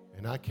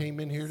 And I came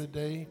in here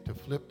today to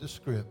flip the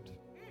script,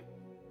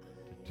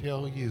 to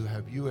tell you,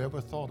 have you ever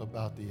thought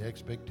about the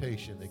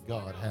expectation that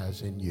God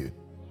has in you?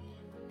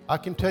 I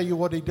can tell you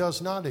what he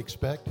does not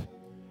expect.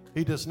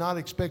 He does not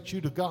expect you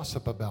to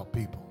gossip about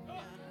people.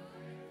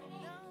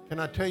 Can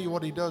I tell you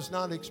what he does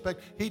not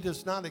expect? He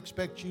does not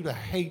expect you to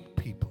hate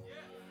people.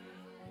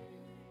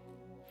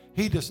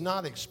 He does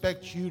not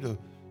expect you to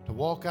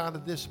walk out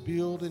of this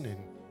building and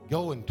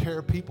go and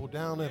tear people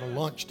down at a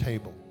lunch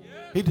table.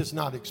 He does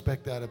not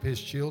expect that of his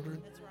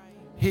children.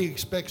 He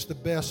expects the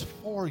best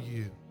for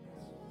you,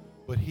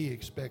 but he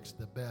expects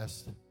the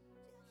best